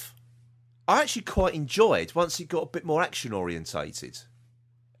half, I actually quite enjoyed once it got a bit more action orientated.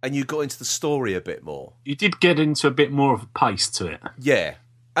 And you got into the story a bit more. You did get into a bit more of a pace to it. Yeah.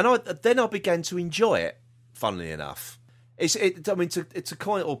 And then I began to enjoy it, funnily enough. To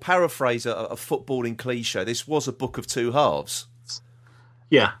kind of paraphrase a footballing cliche, this was a book of two halves.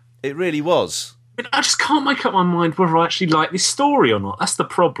 Yeah. It really was. But I just can't make up my mind whether I actually like this story or not. That's the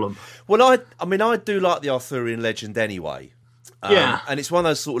problem. Well, I do like the Arthurian legend anyway. Yeah. And it's one of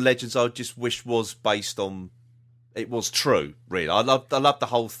those sort of legends I just wish was based on... It was true, really. I love the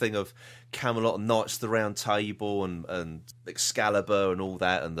whole thing of Camelot and Knights of the Round Table and Excalibur and all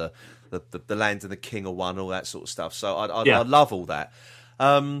that, and the land and the king are one, all that sort of stuff. So I love all that.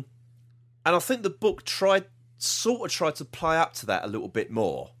 And I think the book tried to play up to that a little bit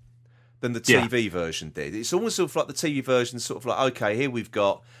more than the TV version did. It's almost sort of like the TV version, sort of like, okay, here we've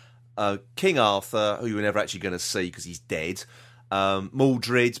got King Arthur, who you're never actually going to see because he's dead.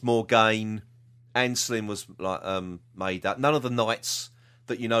 Mordred, Morgaine. Anselm was like made up. None of the knights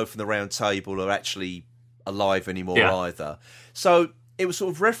that you know from the Round Table are actually alive anymore either. So it was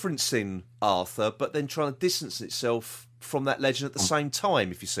sort of referencing Arthur, but then trying to distance itself from that legend at the same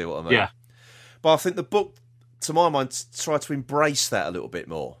time, if you see what I mean. Yeah. But I think the book, to my mind, tried to embrace that a little bit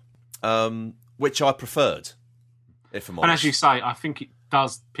more, which I preferred, if I'm honest. And as you say, I think it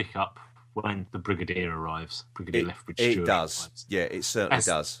does pick up when the Brigadier arrives. Brigadier Lethbridge Stewart. It does. Arrives. Yeah, it certainly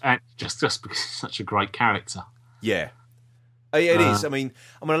does. And just because he's such a great character. Yeah. It is. I mean,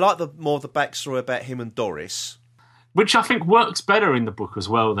 I like the backstory about him and Doris. Which I think works better in the book as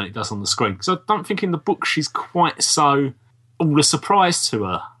well than it does on the screen. Because I don't think in the book she's quite so all a surprise to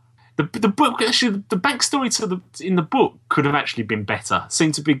her. The book, actually, the backstory in the book could have actually been better. It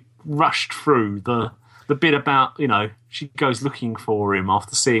seemed to be rushed through the bit about, she goes looking for him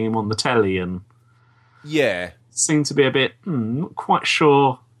after seeing him on the telly, and seemed to be a bit not quite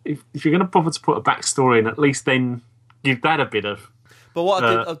sure if you're going to bother to put a backstory in, at least then give that a bit of. But what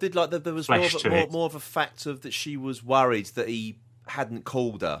I did like that there was more of a fact of that she was worried that he hadn't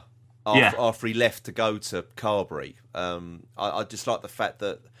called her after he left to go to Carberry. I just like the fact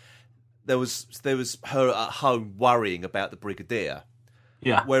that there was her at home worrying about the Brigadier.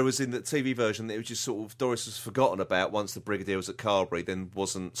 Yeah. Whereas in the TV version, it was just sort of Doris was forgotten about once the Brigadier was at Carberry, then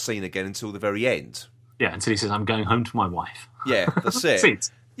wasn't seen again until the very end. Yeah, until he says, "I'm going home to my wife." Yeah, that's it.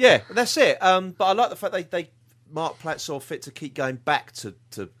 Yeah, that's it. But I like the fact they Mark Platt saw fit to keep going back to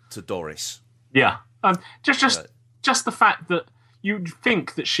Doris. Yeah, just the fact that you'd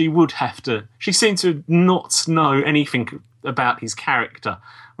think that she would have to. She seemed to not know anything about his character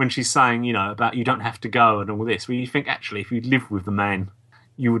when she's saying, about you don't have to go and all this. Well, you think actually, if you'd lived with the man,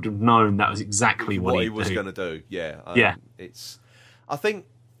 you would have known that was exactly what he was going to do. Yeah, it's. I think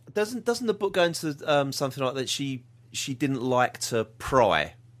doesn't the book go into something like that? She didn't like to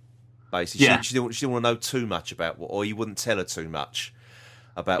pry. Basically, she didn't want to know too much about or you wouldn't tell her too much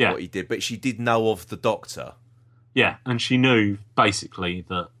about what he did. But she did know of the Doctor. Yeah, and she knew basically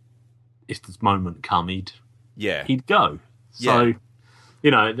that if this moment come, he'd go. So,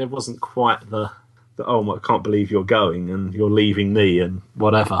 there wasn't quite the I can't believe you're going and you're leaving me and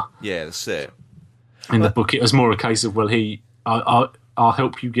whatever. Yeah, that's it. In the book, it was more a case of, I'll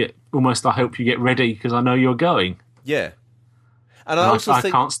help you get ready because I know you're going. Yeah. And I also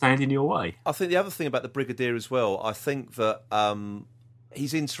think, can't stand in your way. I think the other thing about the Brigadier as well, I think that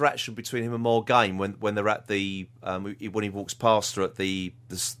his interaction between him and Morgaine when they're at the when he walks past her at the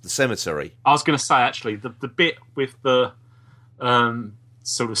cemetery. I was going to say actually the bit with the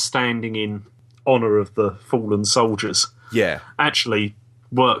sort of standing in honour of the fallen soldiers. Yeah, actually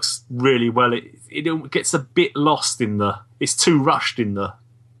works really well. It gets a bit lost in it's too rushed in the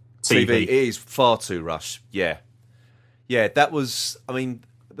TV. It is far too rushed. Yeah. That was. I mean,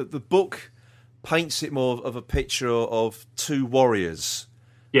 the book paints it more of a picture of two warriors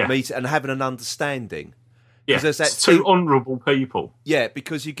meet and having an understanding. Yeah, it's two honourable people. Yeah,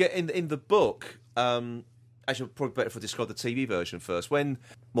 because you get in the book. Actually, probably better if I describe the TV version first. When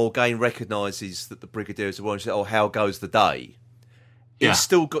Morgaine recognises that the Brigadier is the warrior, she says, "Oh, how goes the day?" He's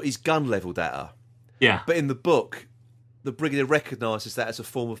still got his gun levelled at her. Yeah, but in the book, the Brigadier recognises that as a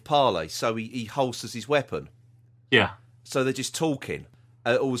form of parley, so he holsters his weapon. Yeah. So they're just talking.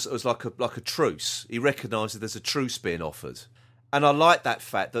 It was like a truce. He recognises there's a truce being offered. And I like that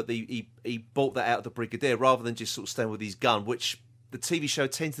fact that he brought that out of the Brigadier rather than just sort of stand with his gun, which the TV show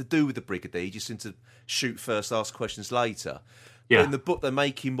tends to do with the Brigadier. He just seems to shoot first, ask questions later. Yeah. But in the book, they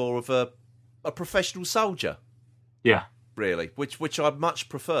make him more of a professional soldier. Yeah. Really, which I much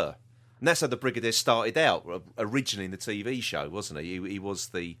prefer. And that's how the Brigadier started out originally in the TV show, wasn't he? He was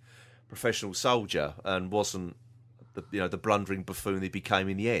the professional soldier and wasn't the blundering buffoon he became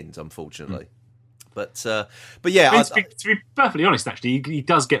in the end, unfortunately. But yeah, to be perfectly honest, actually, he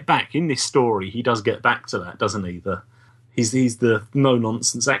does get back in this story. He does get back to that, doesn't he? He's the no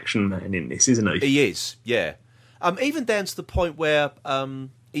nonsense action man in this, isn't he? He is, yeah. Even down to the point where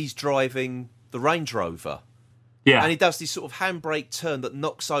he's driving the Range Rover, and he does this sort of handbrake turn that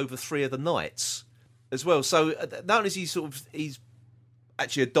knocks over 3 of the knights as well. So not only is he's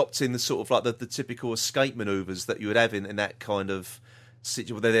actually adopting the sort of like the typical escape manoeuvres that you would have in that kind of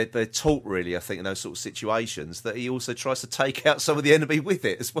situation. They're taught, really, I think, in those sort of situations, that he also tries to take out some of the enemy with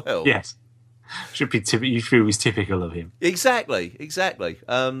it as well. Yes. Should be you feel is typical of him. Exactly.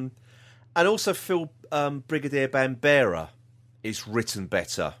 And also feel Brigadier Bambera is written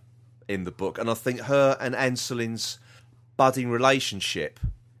better in the book. And I think her and Anselin's budding relationship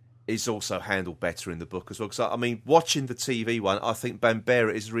is also handled better in the book as well. Because, I mean, watching the TV one, I think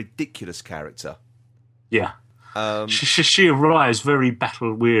Bambera is a ridiculous character. Yeah. She arrives very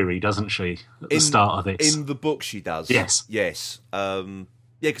battle weary, doesn't she, at the start of this? In the book, she does. Yes.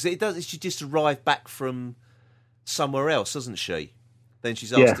 Because it does. She just arrived back from somewhere else, doesn't she? Then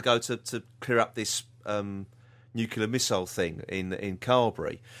she's asked to go to clear up this nuclear missile thing in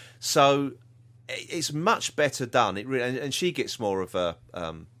Carberry. So it's much better done. It really, and she gets more of a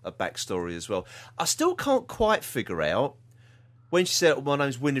backstory as well. I still can't quite figure out when she said, "My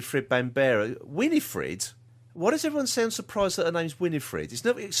name's Winifred Bambera." Winifred. Why does everyone sound surprised that her name's Winifred? It's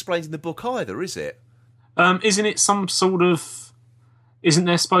never explained in the book either, is it? Isn't it some sort of... Isn't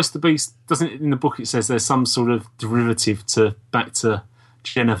there supposed to be... Doesn't it in the book it says there's some sort of derivative back to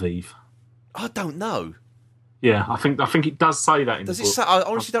Genevieve? I don't know. Yeah, I think it does say that in the book. Does it say? I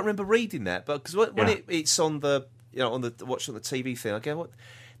honestly don't remember reading that, but because when it's on the watching on the TV thing, I go, what?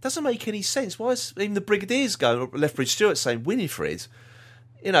 It doesn't make any sense. Why is even the Brigadier's going, or Lethbridge Stewart saying Winifred?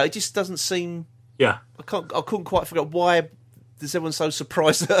 It just doesn't seem... Yeah, I couldn't quite figure out why is everyone so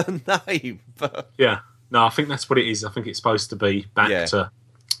surprised at her name. Yeah, no, I think that's what it is. I think it's supposed to be back to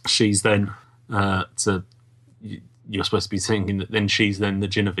she's then you're supposed to be thinking that then she's then the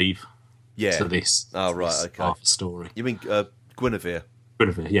Genevieve. Yeah. To this. Oh right, okay. Half the story. You mean Guinevere?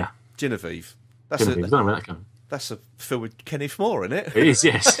 Guinevere, yeah. Genevieve. Genevieve. I don't know where that comes. That's a film with Kenneth More in it. It is,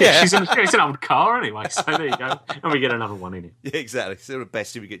 yes. Yeah. She's an old car anyway, so there you go. And we get another one in it. Yeah, exactly. So the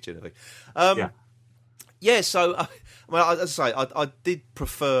best if we get Genevieve. So, as I say, I did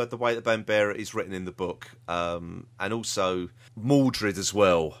prefer the way that Bambera is written in the book. And also, Mordred as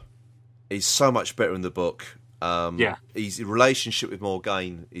well is so much better in the book. His relationship with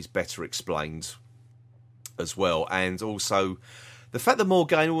Morgaine is better explained as well. And also, the fact that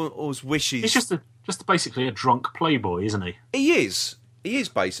Morgaine always wishes... He's just basically a drunk playboy, isn't he? He is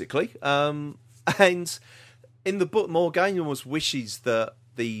basically. And in the book, Morgaine almost wishes that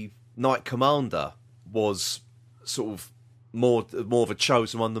the Knight Commander was sort of more of a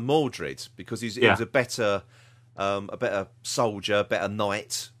chosen one than Mordred, because he was a better soldier, a better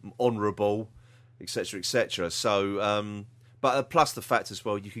knight, honourable, etc., etc. So, but plus the fact as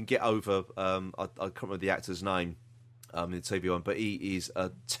well, you can get over. I can't remember the actor's name in the TV one, but he is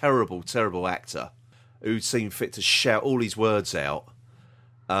a terrible, terrible actor who seemed fit to shout all his words out,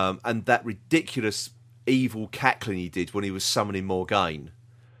 and that ridiculous evil cackling he did when he was summoning Morgaine.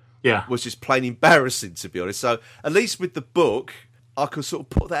 Yeah, was just plain embarrassing, to be honest. So at least with the book, I could sort of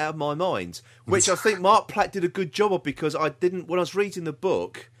put that out of my mind, which I think Mark Platt did a good job of, because I didn't, when I was reading the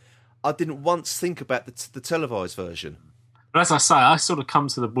book, I didn't once think about the televised version. But as I say, I sort of come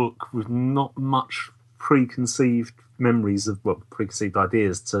to the book with not much preconceived memories of preconceived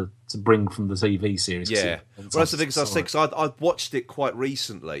ideas to bring from the TV series. Yeah, well, that's the thing, as I said, because I'd watched it quite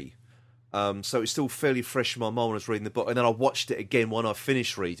recently. So it's still fairly fresh in my mind when I was reading the book. And then I watched it again when I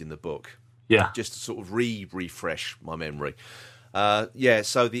finished reading the book. Yeah. Just to sort of refresh my memory. So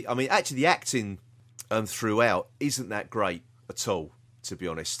actually the acting throughout isn't that great at all, to be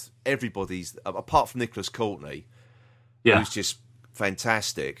honest. Everybody's, apart from Nicholas Courtney, who's just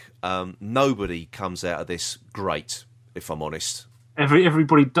fantastic, nobody comes out of this great, if I'm honest.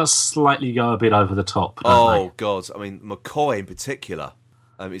 Everybody does slightly go a bit over the top, don't they? God. I mean, McCoy in particular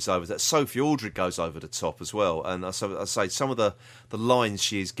is over that. Sophie Aldred goes over the top as well. And I say some of the lines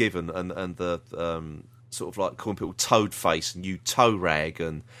she is given and the sort of like calling people toad face and you toe rag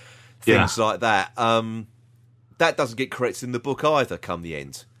and things like that. That doesn't get corrected in the book either come the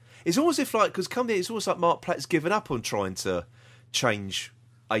end. It's almost if like, because come the end, it's almost like Mark Platt's given up on trying to change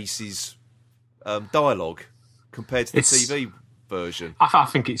Ace's dialogue compared to the TV version. I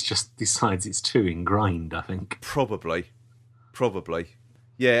think it's just decides it's too ingrained, I think. Probably.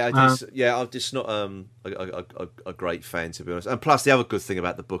 Yeah, I'm just not a great fan, to be honest. And plus, the other good thing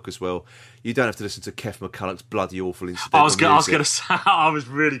about the book as well, you don't have to listen to Kev McCulloch's bloody awful incidental music. I was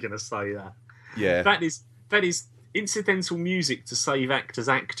really going to say that. Yeah, that is incidental music to save actors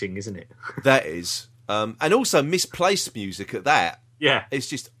acting, isn't it? That is, and also misplaced music at that. Yeah, it's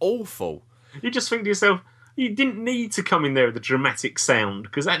just awful. You just think to yourself, you didn't need to come in there with a dramatic sound,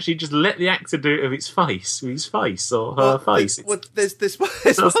 because actually just let the actor do it with his face or her face.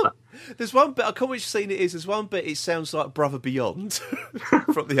 There's one bit, I can't remember which scene it is, there's one bit it sounds like Brother Beyond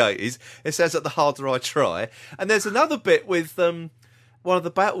from the 80s. It sounds like The Harder I Try. And there's another bit with one of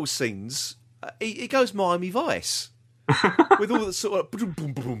the battle scenes, he goes Miami Vice. With all the sort of...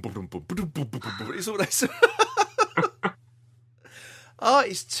 It's all that... Oh,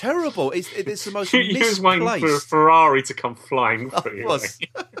 it's terrible. It's the most misplaced. You was waiting for a Ferrari to come flying through you.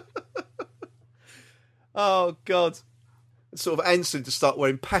 Oh, God. Sort of Anson to start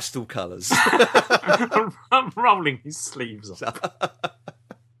wearing pastel colours. Rolling his sleeves up.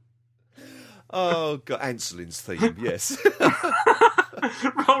 Oh, God. Anselin's theme, yes.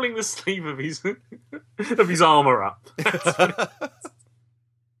 Rolling the sleeve of his armour up.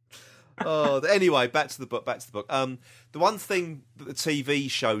 Anyway, back to the book. The one thing that the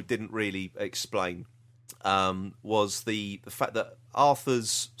TV show didn't really explain was the fact that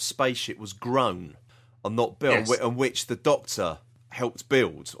Arthur's spaceship was grown and not built, and which the Doctor helped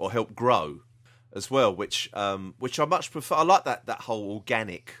build or helped grow as well, which I much prefer. I like that whole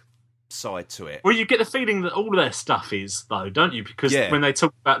organic side to it. Well, you get the feeling that all of their stuff is, though, don't you? Because when they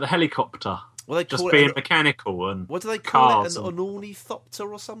talk about the helicopter... Well, they just being mechanical and what do they call it? An and...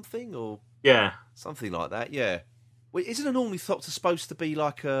 ornithopter or something, or something like that. Yeah. Well, isn't an ornithopter supposed to be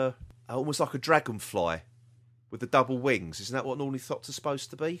like almost like a dragonfly with the double wings? Isn't that what an ornithopter's supposed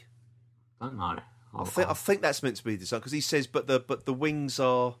to be? I don't know. I think that's meant to be the design, because he says, but the wings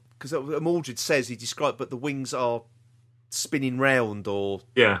are, because Mordred says but the wings are spinning round or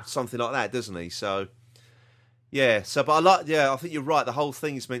something like that, doesn't he? So. Yeah, but I think you're right. The whole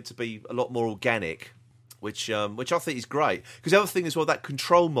thing is meant to be a lot more organic, which I think is great. Because the other thing as well, that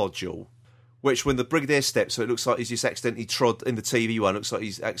control module, which when the Brigadier steps, so it looks like he's just accidentally trod in the TV one. It looks like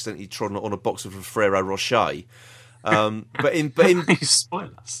he's accidentally trodden on a box of Ferrero Rocher. But in you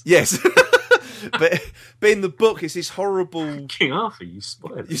spoil us. Yes, but in the book, it's this horrible King Arthur. You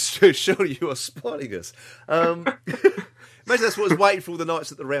spoil us. Surely you are spoiling us. Imagine that's what was waiting for all the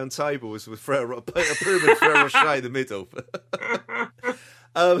nights at the round table, was with a pyramid Ferrero Rocher in the middle.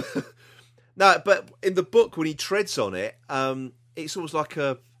 No, but in the book when he treads on it, it's almost like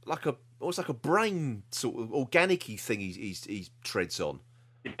a brain sort of organic-y thing he treads on.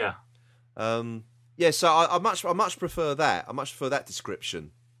 Yeah. So I much prefer that. I much prefer that description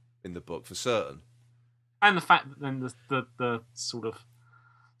in the book for certain. And the fact that then the sort of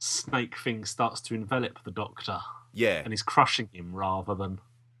snake thing starts to envelop the Doctor. Yeah. And he's crushing him rather than...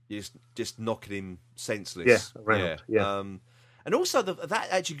 Just knocking him senseless. Around. Yeah. And also, that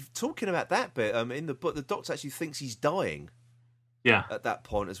actually, talking about that bit, in the book, the Doctor actually thinks he's dying. Yeah. At that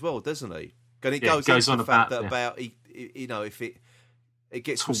point as well, doesn't he? And it goes on the fact about if it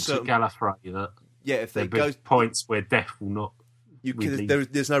gets talks to certain... Gallifrey that if there goes points where death will not...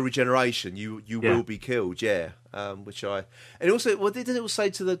 There's no regeneration. You will be killed. Yeah. Which I... And also, didn't it all say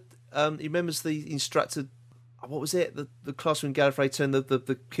to the... he remembers the instructor... What was it? The classroom Gallifrey turned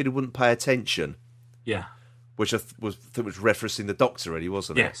the kid who wouldn't pay attention. Yeah. Which I think was referencing the Doctor, really,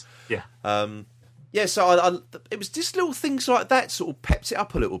 wasn't it? Yes. Yeah. So it was just little things like that sort of peps it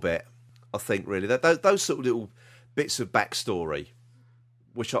up a little bit, I think, really. Those sort of little bits of backstory,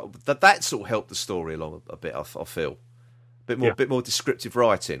 which that sort of helped the story along a bit, I feel. A bit more descriptive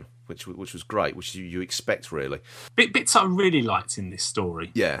writing, which was great, which you expect, really. Bits I really liked in this story.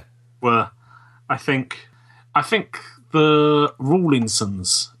 Yeah. were, I think the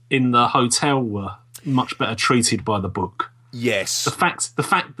Rawlinsons in the hotel were much better treated by the book. Yes. The fact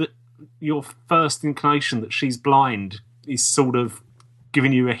that your first inclination that she's blind is sort of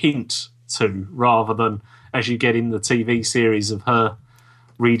giving you a hint to, rather than as you get in the TV series of her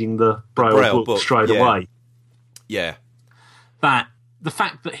reading the Braille book straight away. Yeah. That the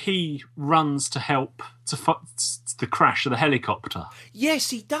fact that he runs to help to the crash of the helicopter. Yes,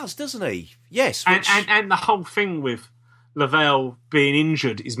 he does, doesn't he? Yes. And the whole thing with Lavelle being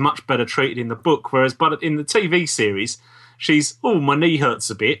injured is much better treated in the book, whereas but in the TV series, she's, my knee hurts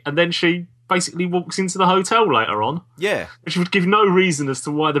a bit, and then she basically walks into the hotel later on. Yeah. Which would give no reason as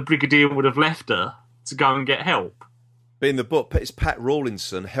to why the Brigadier would have left her to go and get help. But in the book, it's Pat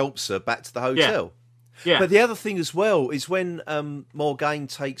Rawlinson helps her back to the hotel. Yeah. But the other thing as well is when Morgaine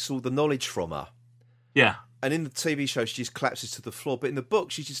takes all the knowledge from her. Yeah. And in the TV show, she just collapses to the floor. But in the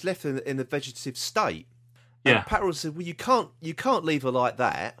book, she's just left in a vegetative state. And Yeah. Pat Rawlinson said, well, you can't leave her like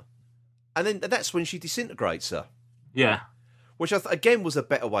that. And then that's when she disintegrates her. Yeah. Which, again, was a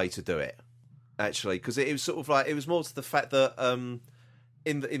better way to do it, actually. Because it was sort of like, it was more to the fact that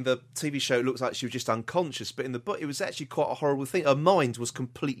in the TV show, it looks like she was just unconscious. But in the book, it was actually quite a horrible thing. Her mind was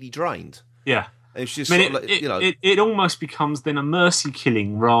completely drained. Yeah. And it's just it almost becomes then a mercy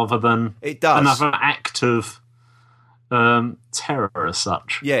killing rather than it does. Another act of terror as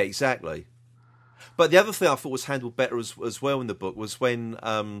such. Yeah, exactly. But the other thing I thought was handled better as well in the book was when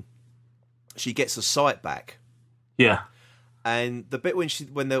she gets her sight back. Yeah. And the bit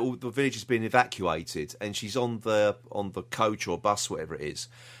when all the village has been evacuated and she's on the coach or bus, whatever it is,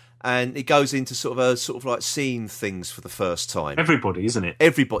 and it goes into sort of like seeing things for the first time. Everybody, isn't it?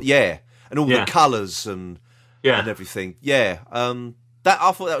 Everybody, yeah. And all the colours and everything. Yeah. That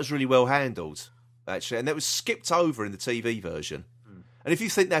I thought that was really well handled, actually. And that was skipped over in the TV version. And if you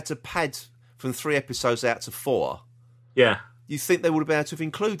think they had to pad from 3 episodes out to 4, you think they would have been able to have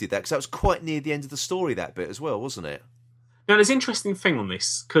included that, because that was quite near the end of the story, that bit as well, wasn't it? Now, there's an interesting thing on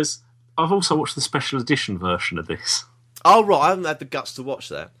this, because I've also watched the special edition version of this. Oh, right. I haven't had the guts to watch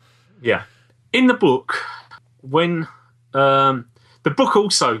that. Yeah. In the book, when the book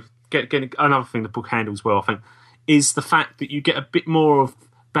also... Getting another thing the book handles well, I think, is the fact that you get a bit more of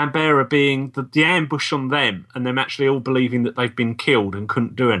Bambera being the ambush on them and them actually all believing that they've been killed and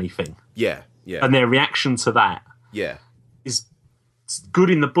couldn't do anything. Yeah. And their reaction to that is good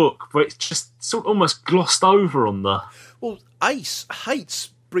in the book, but it's just sort of almost glossed over on the... Well, Ace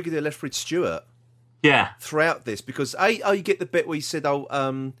hates Brigadier Lethbridge Stewart throughout this, because you get the bit where he said,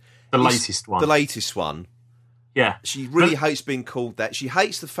 the latest one. The latest one. Yeah. She really hates being called that. She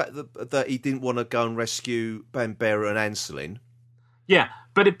hates the fact that he didn't want to go and rescue Bambera and Anselin. Yeah,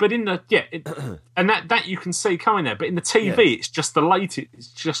 but in the and that you can see coming there. But in the TV, it's just the latest. It's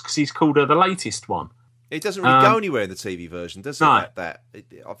just because he's called her the latest one. It doesn't really go anywhere in the TV version, does it? No.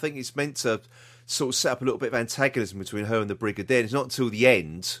 I think it's meant to sort of set up a little bit of antagonism between her and the Brigadier. It's not until the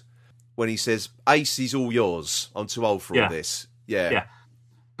end when he says, "Ace is all yours. I'm too old for all this." Yeah.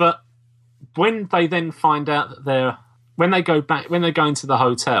 But when they then find out that when they go into the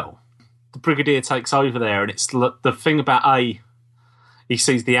hotel, the Brigadier takes over there, and it's the thing about he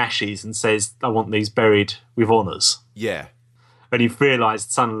sees the ashes and says, "I want these buried with honours." Yeah. And Ace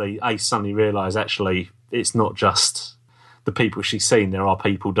suddenly realised actually it's not just the people she's seen, there are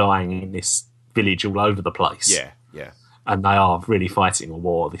people dying in this village all over the place. Yeah. And they are really fighting a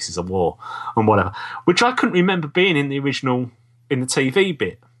war. This is a war and whatever. Which I couldn't remember being in the original, in the TV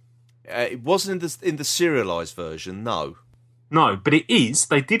bit. It wasn't in the serialised version, no. No, but it is.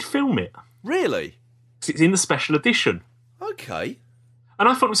 They did film it. Really? It's in the special edition. Okay. And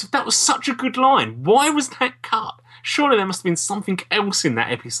I thought, that was such a good line. Why was that cut? Surely there must have been something else in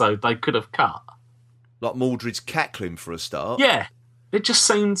that episode they could have cut. Like Mordred's cackling for a start. Yeah. It just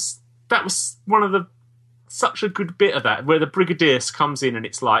seems... That was one of the... Such a good bit of that, where the Brigadier comes in and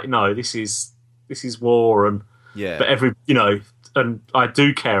it's like, no, this is war and... Yeah. But and I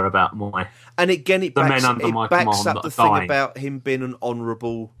do care about and again, it backs men under my backs command up the that are thing dying. About him being an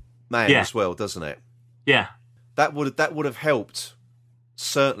honourable man as well, doesn't it? Yeah. That would have helped,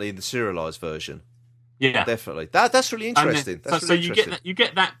 certainly in the serialised version. Yeah, definitely. That's really interesting. You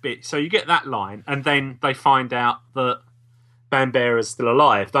get that bit. So you get that line, and then they find out that Bambera's still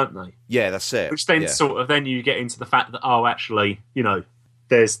alive, don't they? Yeah, that's it. Which then then you get into the fact that actually,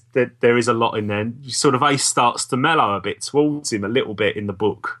 there is a lot in there. And sort of Ace starts to mellow a bit towards him a little bit in the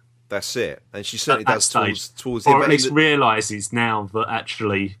book. That's it, and she certainly does towards him, or at least realises now that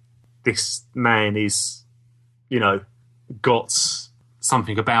actually this man is, got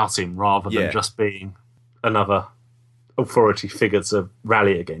something about him rather than just being another authority figure to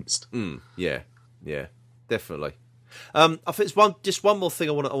rally against. Yeah, definitely. I think there's just one more thing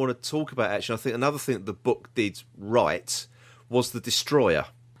I want to talk about. Actually, I think another thing that the book did right was the Destroyer.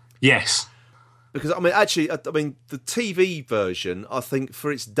 Yes, because the TV version, I think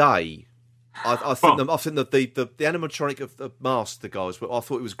for its day, I think that the animatronic of the Master guys, I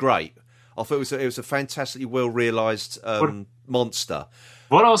thought it was great. I thought it was a fantastically well realised monster.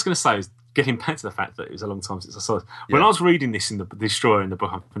 What I was going to say is, getting back to the fact that it was a long time since I saw it, when I was reading this in the Destroyer in the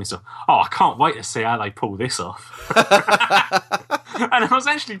book, I thought, I can't wait to see how they pull this off. And I was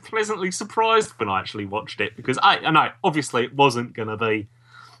actually pleasantly surprised when I actually watched it, because I know, obviously it wasn't going to be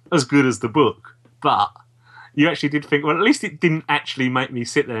as good as the book, but you actually did think, well, at least it didn't actually make me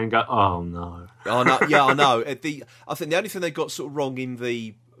sit there and go, oh no. Oh, no. Yeah, I know. I think the only thing they got sort of wrong in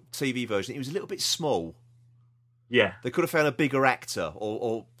the TV version, it was a little bit small. Yeah. They could have found a bigger actor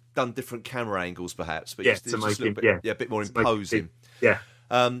or done different camera angles, perhaps. But just a bit more imposing.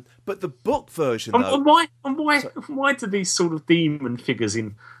 But the book version, though... Why do these sort of demon figures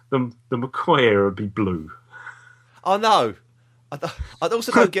in the McCoy era be blue? I know. I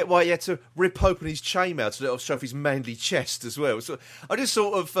also don't get why he had to rip open his chainmail to show off his manly chest as well. So I just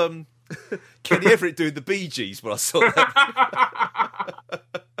sort of Kenny Everett doing the Bee Gees when I saw that.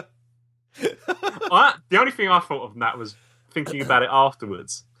 The only thing I thought of that was thinking about it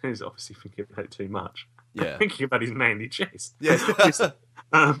afterwards. He was obviously thinking about it too much. Yeah, thinking about his manly chest. Yeah, his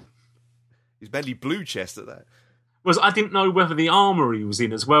manly blue chest at that. I didn't know whether the armour he was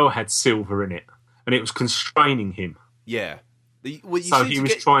in as well had silver in it, and it was constraining him. Yeah. He was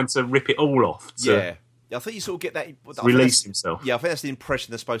trying to rip it all off. Yeah, I think you sort of get that... Release himself. Yeah, I think that's the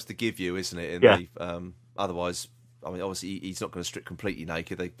impression they're supposed to give you, isn't it? Otherwise, obviously he's not going to strip completely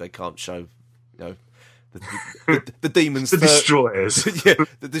naked. They can't show, the demons... the Destroyers. Yeah,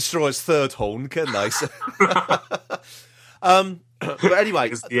 the Destroyer's third horn, can they? So, but anyway...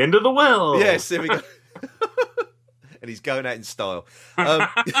 It's the end of the world. Yes, there we go. And he's going out in style.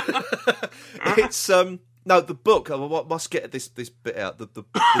 It's... No, the book. I must get this bit out. The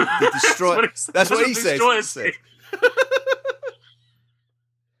Destroyer. That's what he says.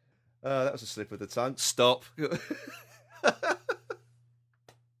 That was a slip of the tongue. Stop.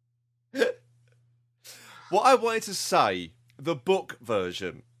 What I wanted to say, the book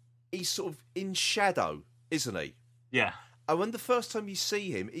version, he's sort of in shadow, isn't he? Yeah. And when the first time you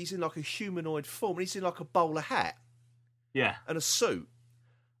see him, he's in like a humanoid form. And he's in like a bowler hat. Yeah. And a suit.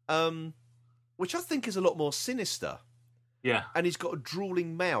 Which I think is a lot more sinister. Yeah. And he's got a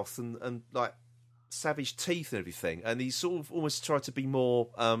drooling mouth and like savage teeth and everything. And he's sort of almost tried to be more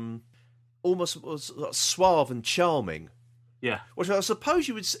almost suave and charming. Yeah. Which I suppose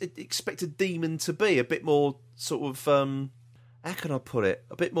you would expect a demon to be a bit more sort of how can I put it?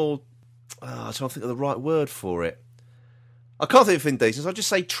 A bit more I'm trying to think of the right word for it. I can't think of indecent, so I'll just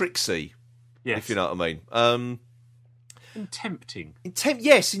say tricksy. Yes. If you know what I mean. Tempting.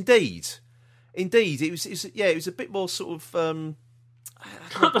 Yes, indeed. Indeed, it was a bit more sort of.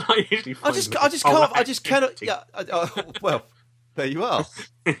 I just cannot. Yeah. Well, there you are.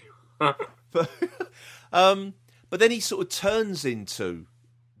 But then he sort of turns into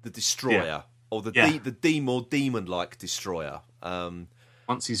the Destroyer or the more demon-like Destroyer.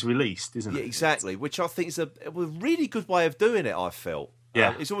 Once he's released, isn't it? Yeah, exactly. Which I think is a really good way of doing it. I felt.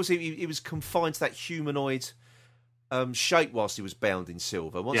 Yeah. It's obviously he was confined to that humanoid. Shape whilst he was bound in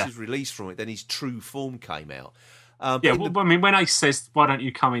silver. Once he was released from it, then his true form came out. When Ace says, "Why don't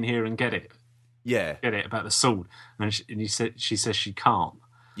you come in here and get it?" Yeah, get it about the sword, and she says she can't.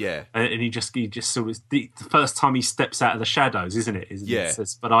 Yeah, and he just sort of the first time he steps out of the shadows, isn't it? Yeah, he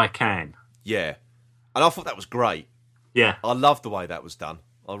says, "But I can." Yeah, and I thought that was great. Yeah, I love the way that was done.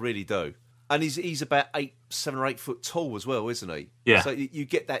 I really do. And he's about 7 or 8 foot tall as well, isn't he? Yeah. So you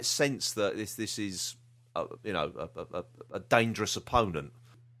get that sense that this is. A dangerous opponent,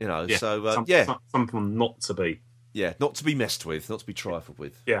 So something not to be. Yeah, not to be messed with, not to be trifled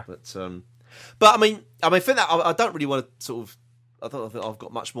with. Yeah, but I mean, for that, I don't really want to sort of. I don't think I've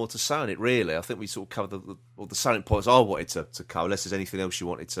got much more to say on it. Really, I think we sort of covered the salient points I wanted to cover. Unless there's anything else you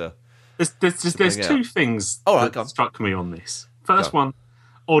wanted to. There's two things that struck me on this. First one,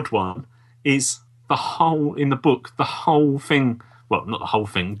 odd one, is the whole in the book. The whole thing. Well, not the whole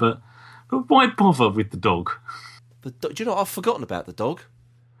thing, but why bother with the dog? Do you know what? I've forgotten about the dog.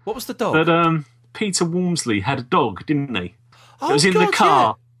 What was the dog? That Peter Walmsley had a dog, didn't he? It was in the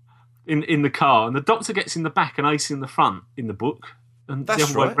car. Yeah. In the car, and the Doctor gets in the back and Ace in the front in the book, and the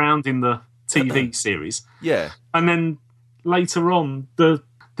other way round in the TV series. Yeah. And then later on, the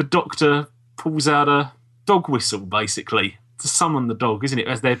Doctor pulls out a dog whistle, basically, to summon the dog, isn't it,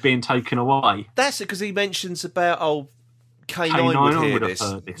 as they're being taken away? That's it, because he mentions about K9 would hear have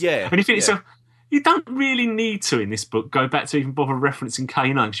heard this. Yeah. And if it's you don't really need to in this book go back to even bother referencing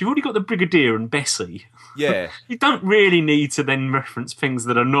K9 because you've already got the Brigadier and Bessie. Yeah. You don't really need to then reference things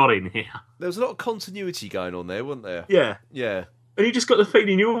that are not in here. There was a lot of continuity going on there, wasn't there? Yeah. Yeah. And you just got the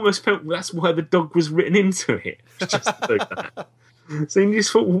feeling you almost felt that's why the dog was written into it. Just to do that. So you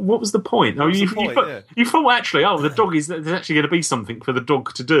just thought, well, what was the point? You thought actually, the dog there's actually going to be something for the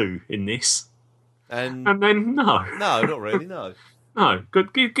dog to do in this. And then, no. No, not really, no. No.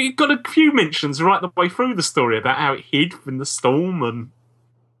 You got a few mentions right the way through the story about how it hid from the storm and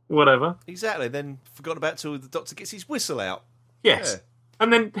whatever. Exactly. Then forgot about till the Doctor gets his whistle out. Yes. Yeah.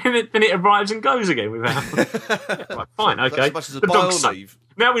 And then it arrives and goes again without. Right, fine, okay. That's as much as the dog's safe.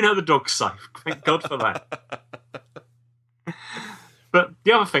 Now we know the dog's safe. Thank God for that. But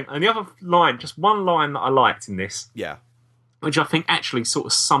the other thing, and the other line, just one line that I liked in this. Yeah. Which I think actually sort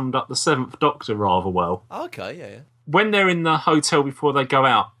of summed up the Seventh Doctor rather well. Okay, yeah. When they're in the hotel before they go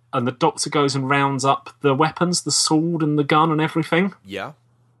out, and the Doctor goes and rounds up the weapons, the sword and the gun and everything. Yeah.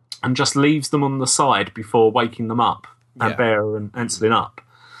 And just leaves them on the side before waking them up. And Bearer and Anselin up.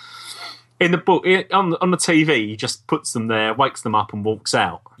 In the book, on the TV, he just puts them there, wakes them up, and walks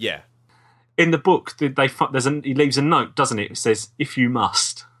out. Yeah. In the book, he leaves a note, doesn't it? It says, "If you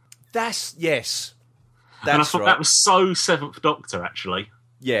must." Yes. And I thought that was so Seventh Doctor, actually.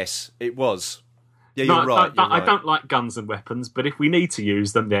 Yes, it was. Yeah, you're right. I don't like guns and weapons, but if we need to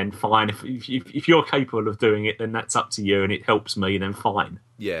use them, then fine. If you're capable of doing it, then that's up to you, and it helps me, then fine.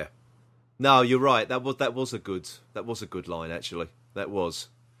 Yeah. No, you're right. That was a good line, actually. That was.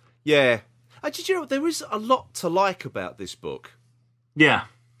 Yeah. Did you know there is a lot to like about this book? Yeah.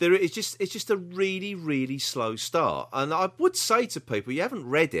 It's just a really, really slow start. And I would say to people, you haven't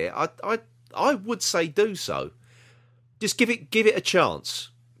read it, I would say do so. Just give it a chance.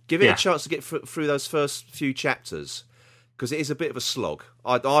 Give it a chance to get through those first few chapters, because it is a bit of a slog.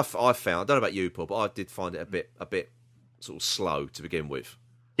 I found, I don't know about you, Paul, but I did find it a bit sort of slow to begin with.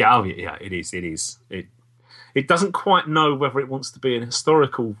 Yeah, it is. It doesn't quite know whether it wants to be an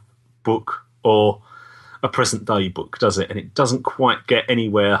historical book or a present day book, does it? And it doesn't quite get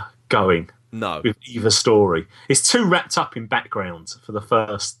anywhere going. No. With either story. It's too wrapped up in background for the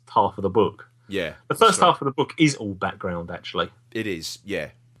first half of the book. Yeah. The first half of the book is all background, actually. It is, yeah.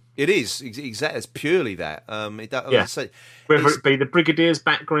 It is, exactly. It's purely that. Whether it be the Brigadier's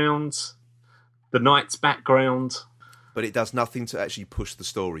background, the Knight's background. But it does nothing to actually push the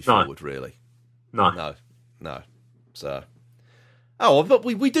story forward, really. No. So, but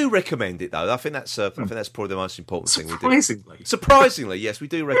we do recommend it, though. I think that's probably the most important thing we do. Surprisingly, yes, we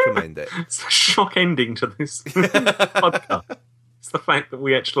do recommend it. It's a shock ending to this podcast. It's the fact that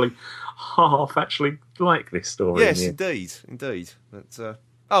we actually like this story. Yes, indeed.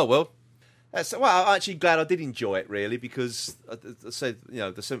 But, I'm actually glad I did enjoy it, really, because I said,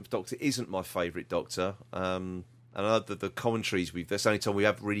 the Seventh Doctor isn't my favourite Doctor. And I know that the commentaries, that's the only time we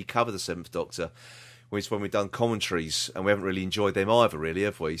have really covered the Seventh Doctor, when we've done commentaries, and we haven't really enjoyed them either, really,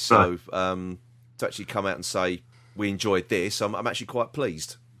 have we? So to actually come out and say we enjoyed this, I'm actually quite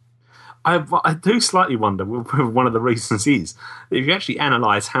pleased. I do slightly wonder whether one of the reasons is that if you actually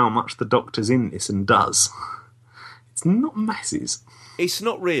analyse how much the Doctor's in this and does, it's not masses. It's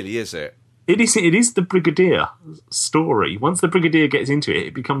not really, is it? It is the Brigadier story. Once the Brigadier gets into it,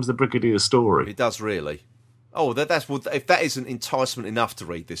 it becomes the Brigadier story. It does, really. Oh, if that isn't enticement enough to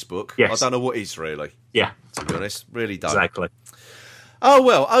read this book, yes. I don't know what is, really. Yeah. To be honest, really don't. Exactly. Oh,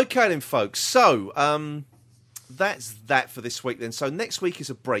 well, okay then, folks. So, that's that for this week then. So next week is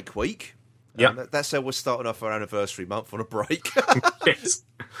a break week. Yeah. That's how we're starting off our anniversary month, on a break. Yes.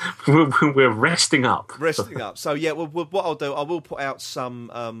 We're resting up. So, yeah, what I'll do, I will put out some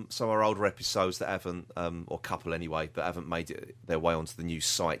of our older episodes that haven't, or a couple anyway, that haven't made their way onto the new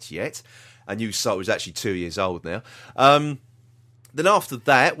site yet. A new site was actually 2 years old now. Then after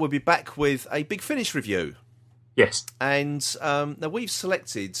that, we'll be back with a Big Finish review. Yes. And now we've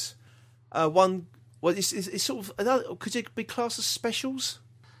selected one. Well, it's sort of. Could it be classed as specials?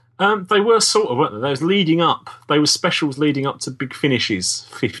 They were sort of, weren't they? They was leading up. They were specials leading up to Big Finish's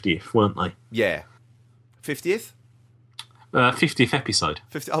 50th, weren't they? Yeah. 50th? 50th episode.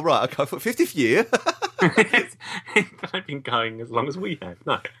 50. Oh, right. Okay. 50th year. They've been going as long as we have.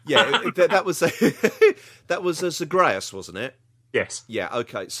 No. Yeah, that was Zagreus, wasn't it? Yes. Yeah.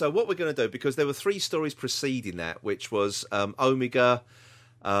 Okay. So what we're going to do, because there were 3 stories preceding that, which was Omega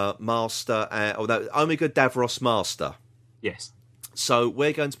Master, Omega Davros Master. Yes. So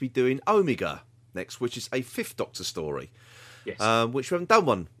we're going to be doing Omega next, which is a 5th Doctor story. Yes. Which we haven't done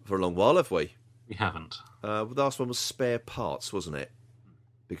one for a long while, have we? We haven't. The last one was Spare Parts, wasn't it?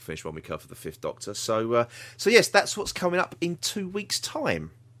 Big Finish when we cover the Fifth Doctor. So yes, that's what's coming up in 2 weeks'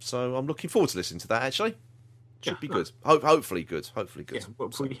 time. So I'm looking forward to listening to that. Actually, should be good. Hopefully good. Hopefully good. Yeah, well,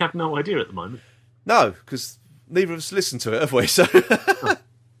 we have no idea at the moment. No, because neither of us listened to it, have we? So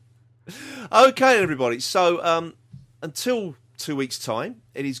okay, everybody. So until 2 weeks' time,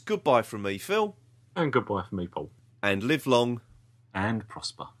 it is goodbye from me, Phil, And goodbye from me, Paul. and live long And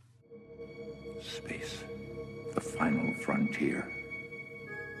prosper. Space, the final frontier.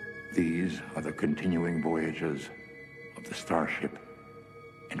 These are the continuing voyages of the starship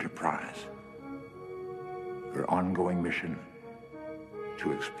Enterprise. Her ongoing mission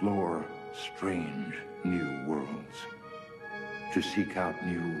to explore strange new worlds, to seek out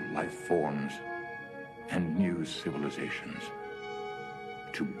new life forms and new civilizations,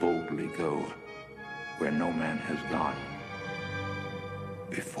 to boldly go where no man has gone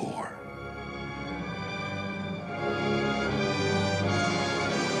before.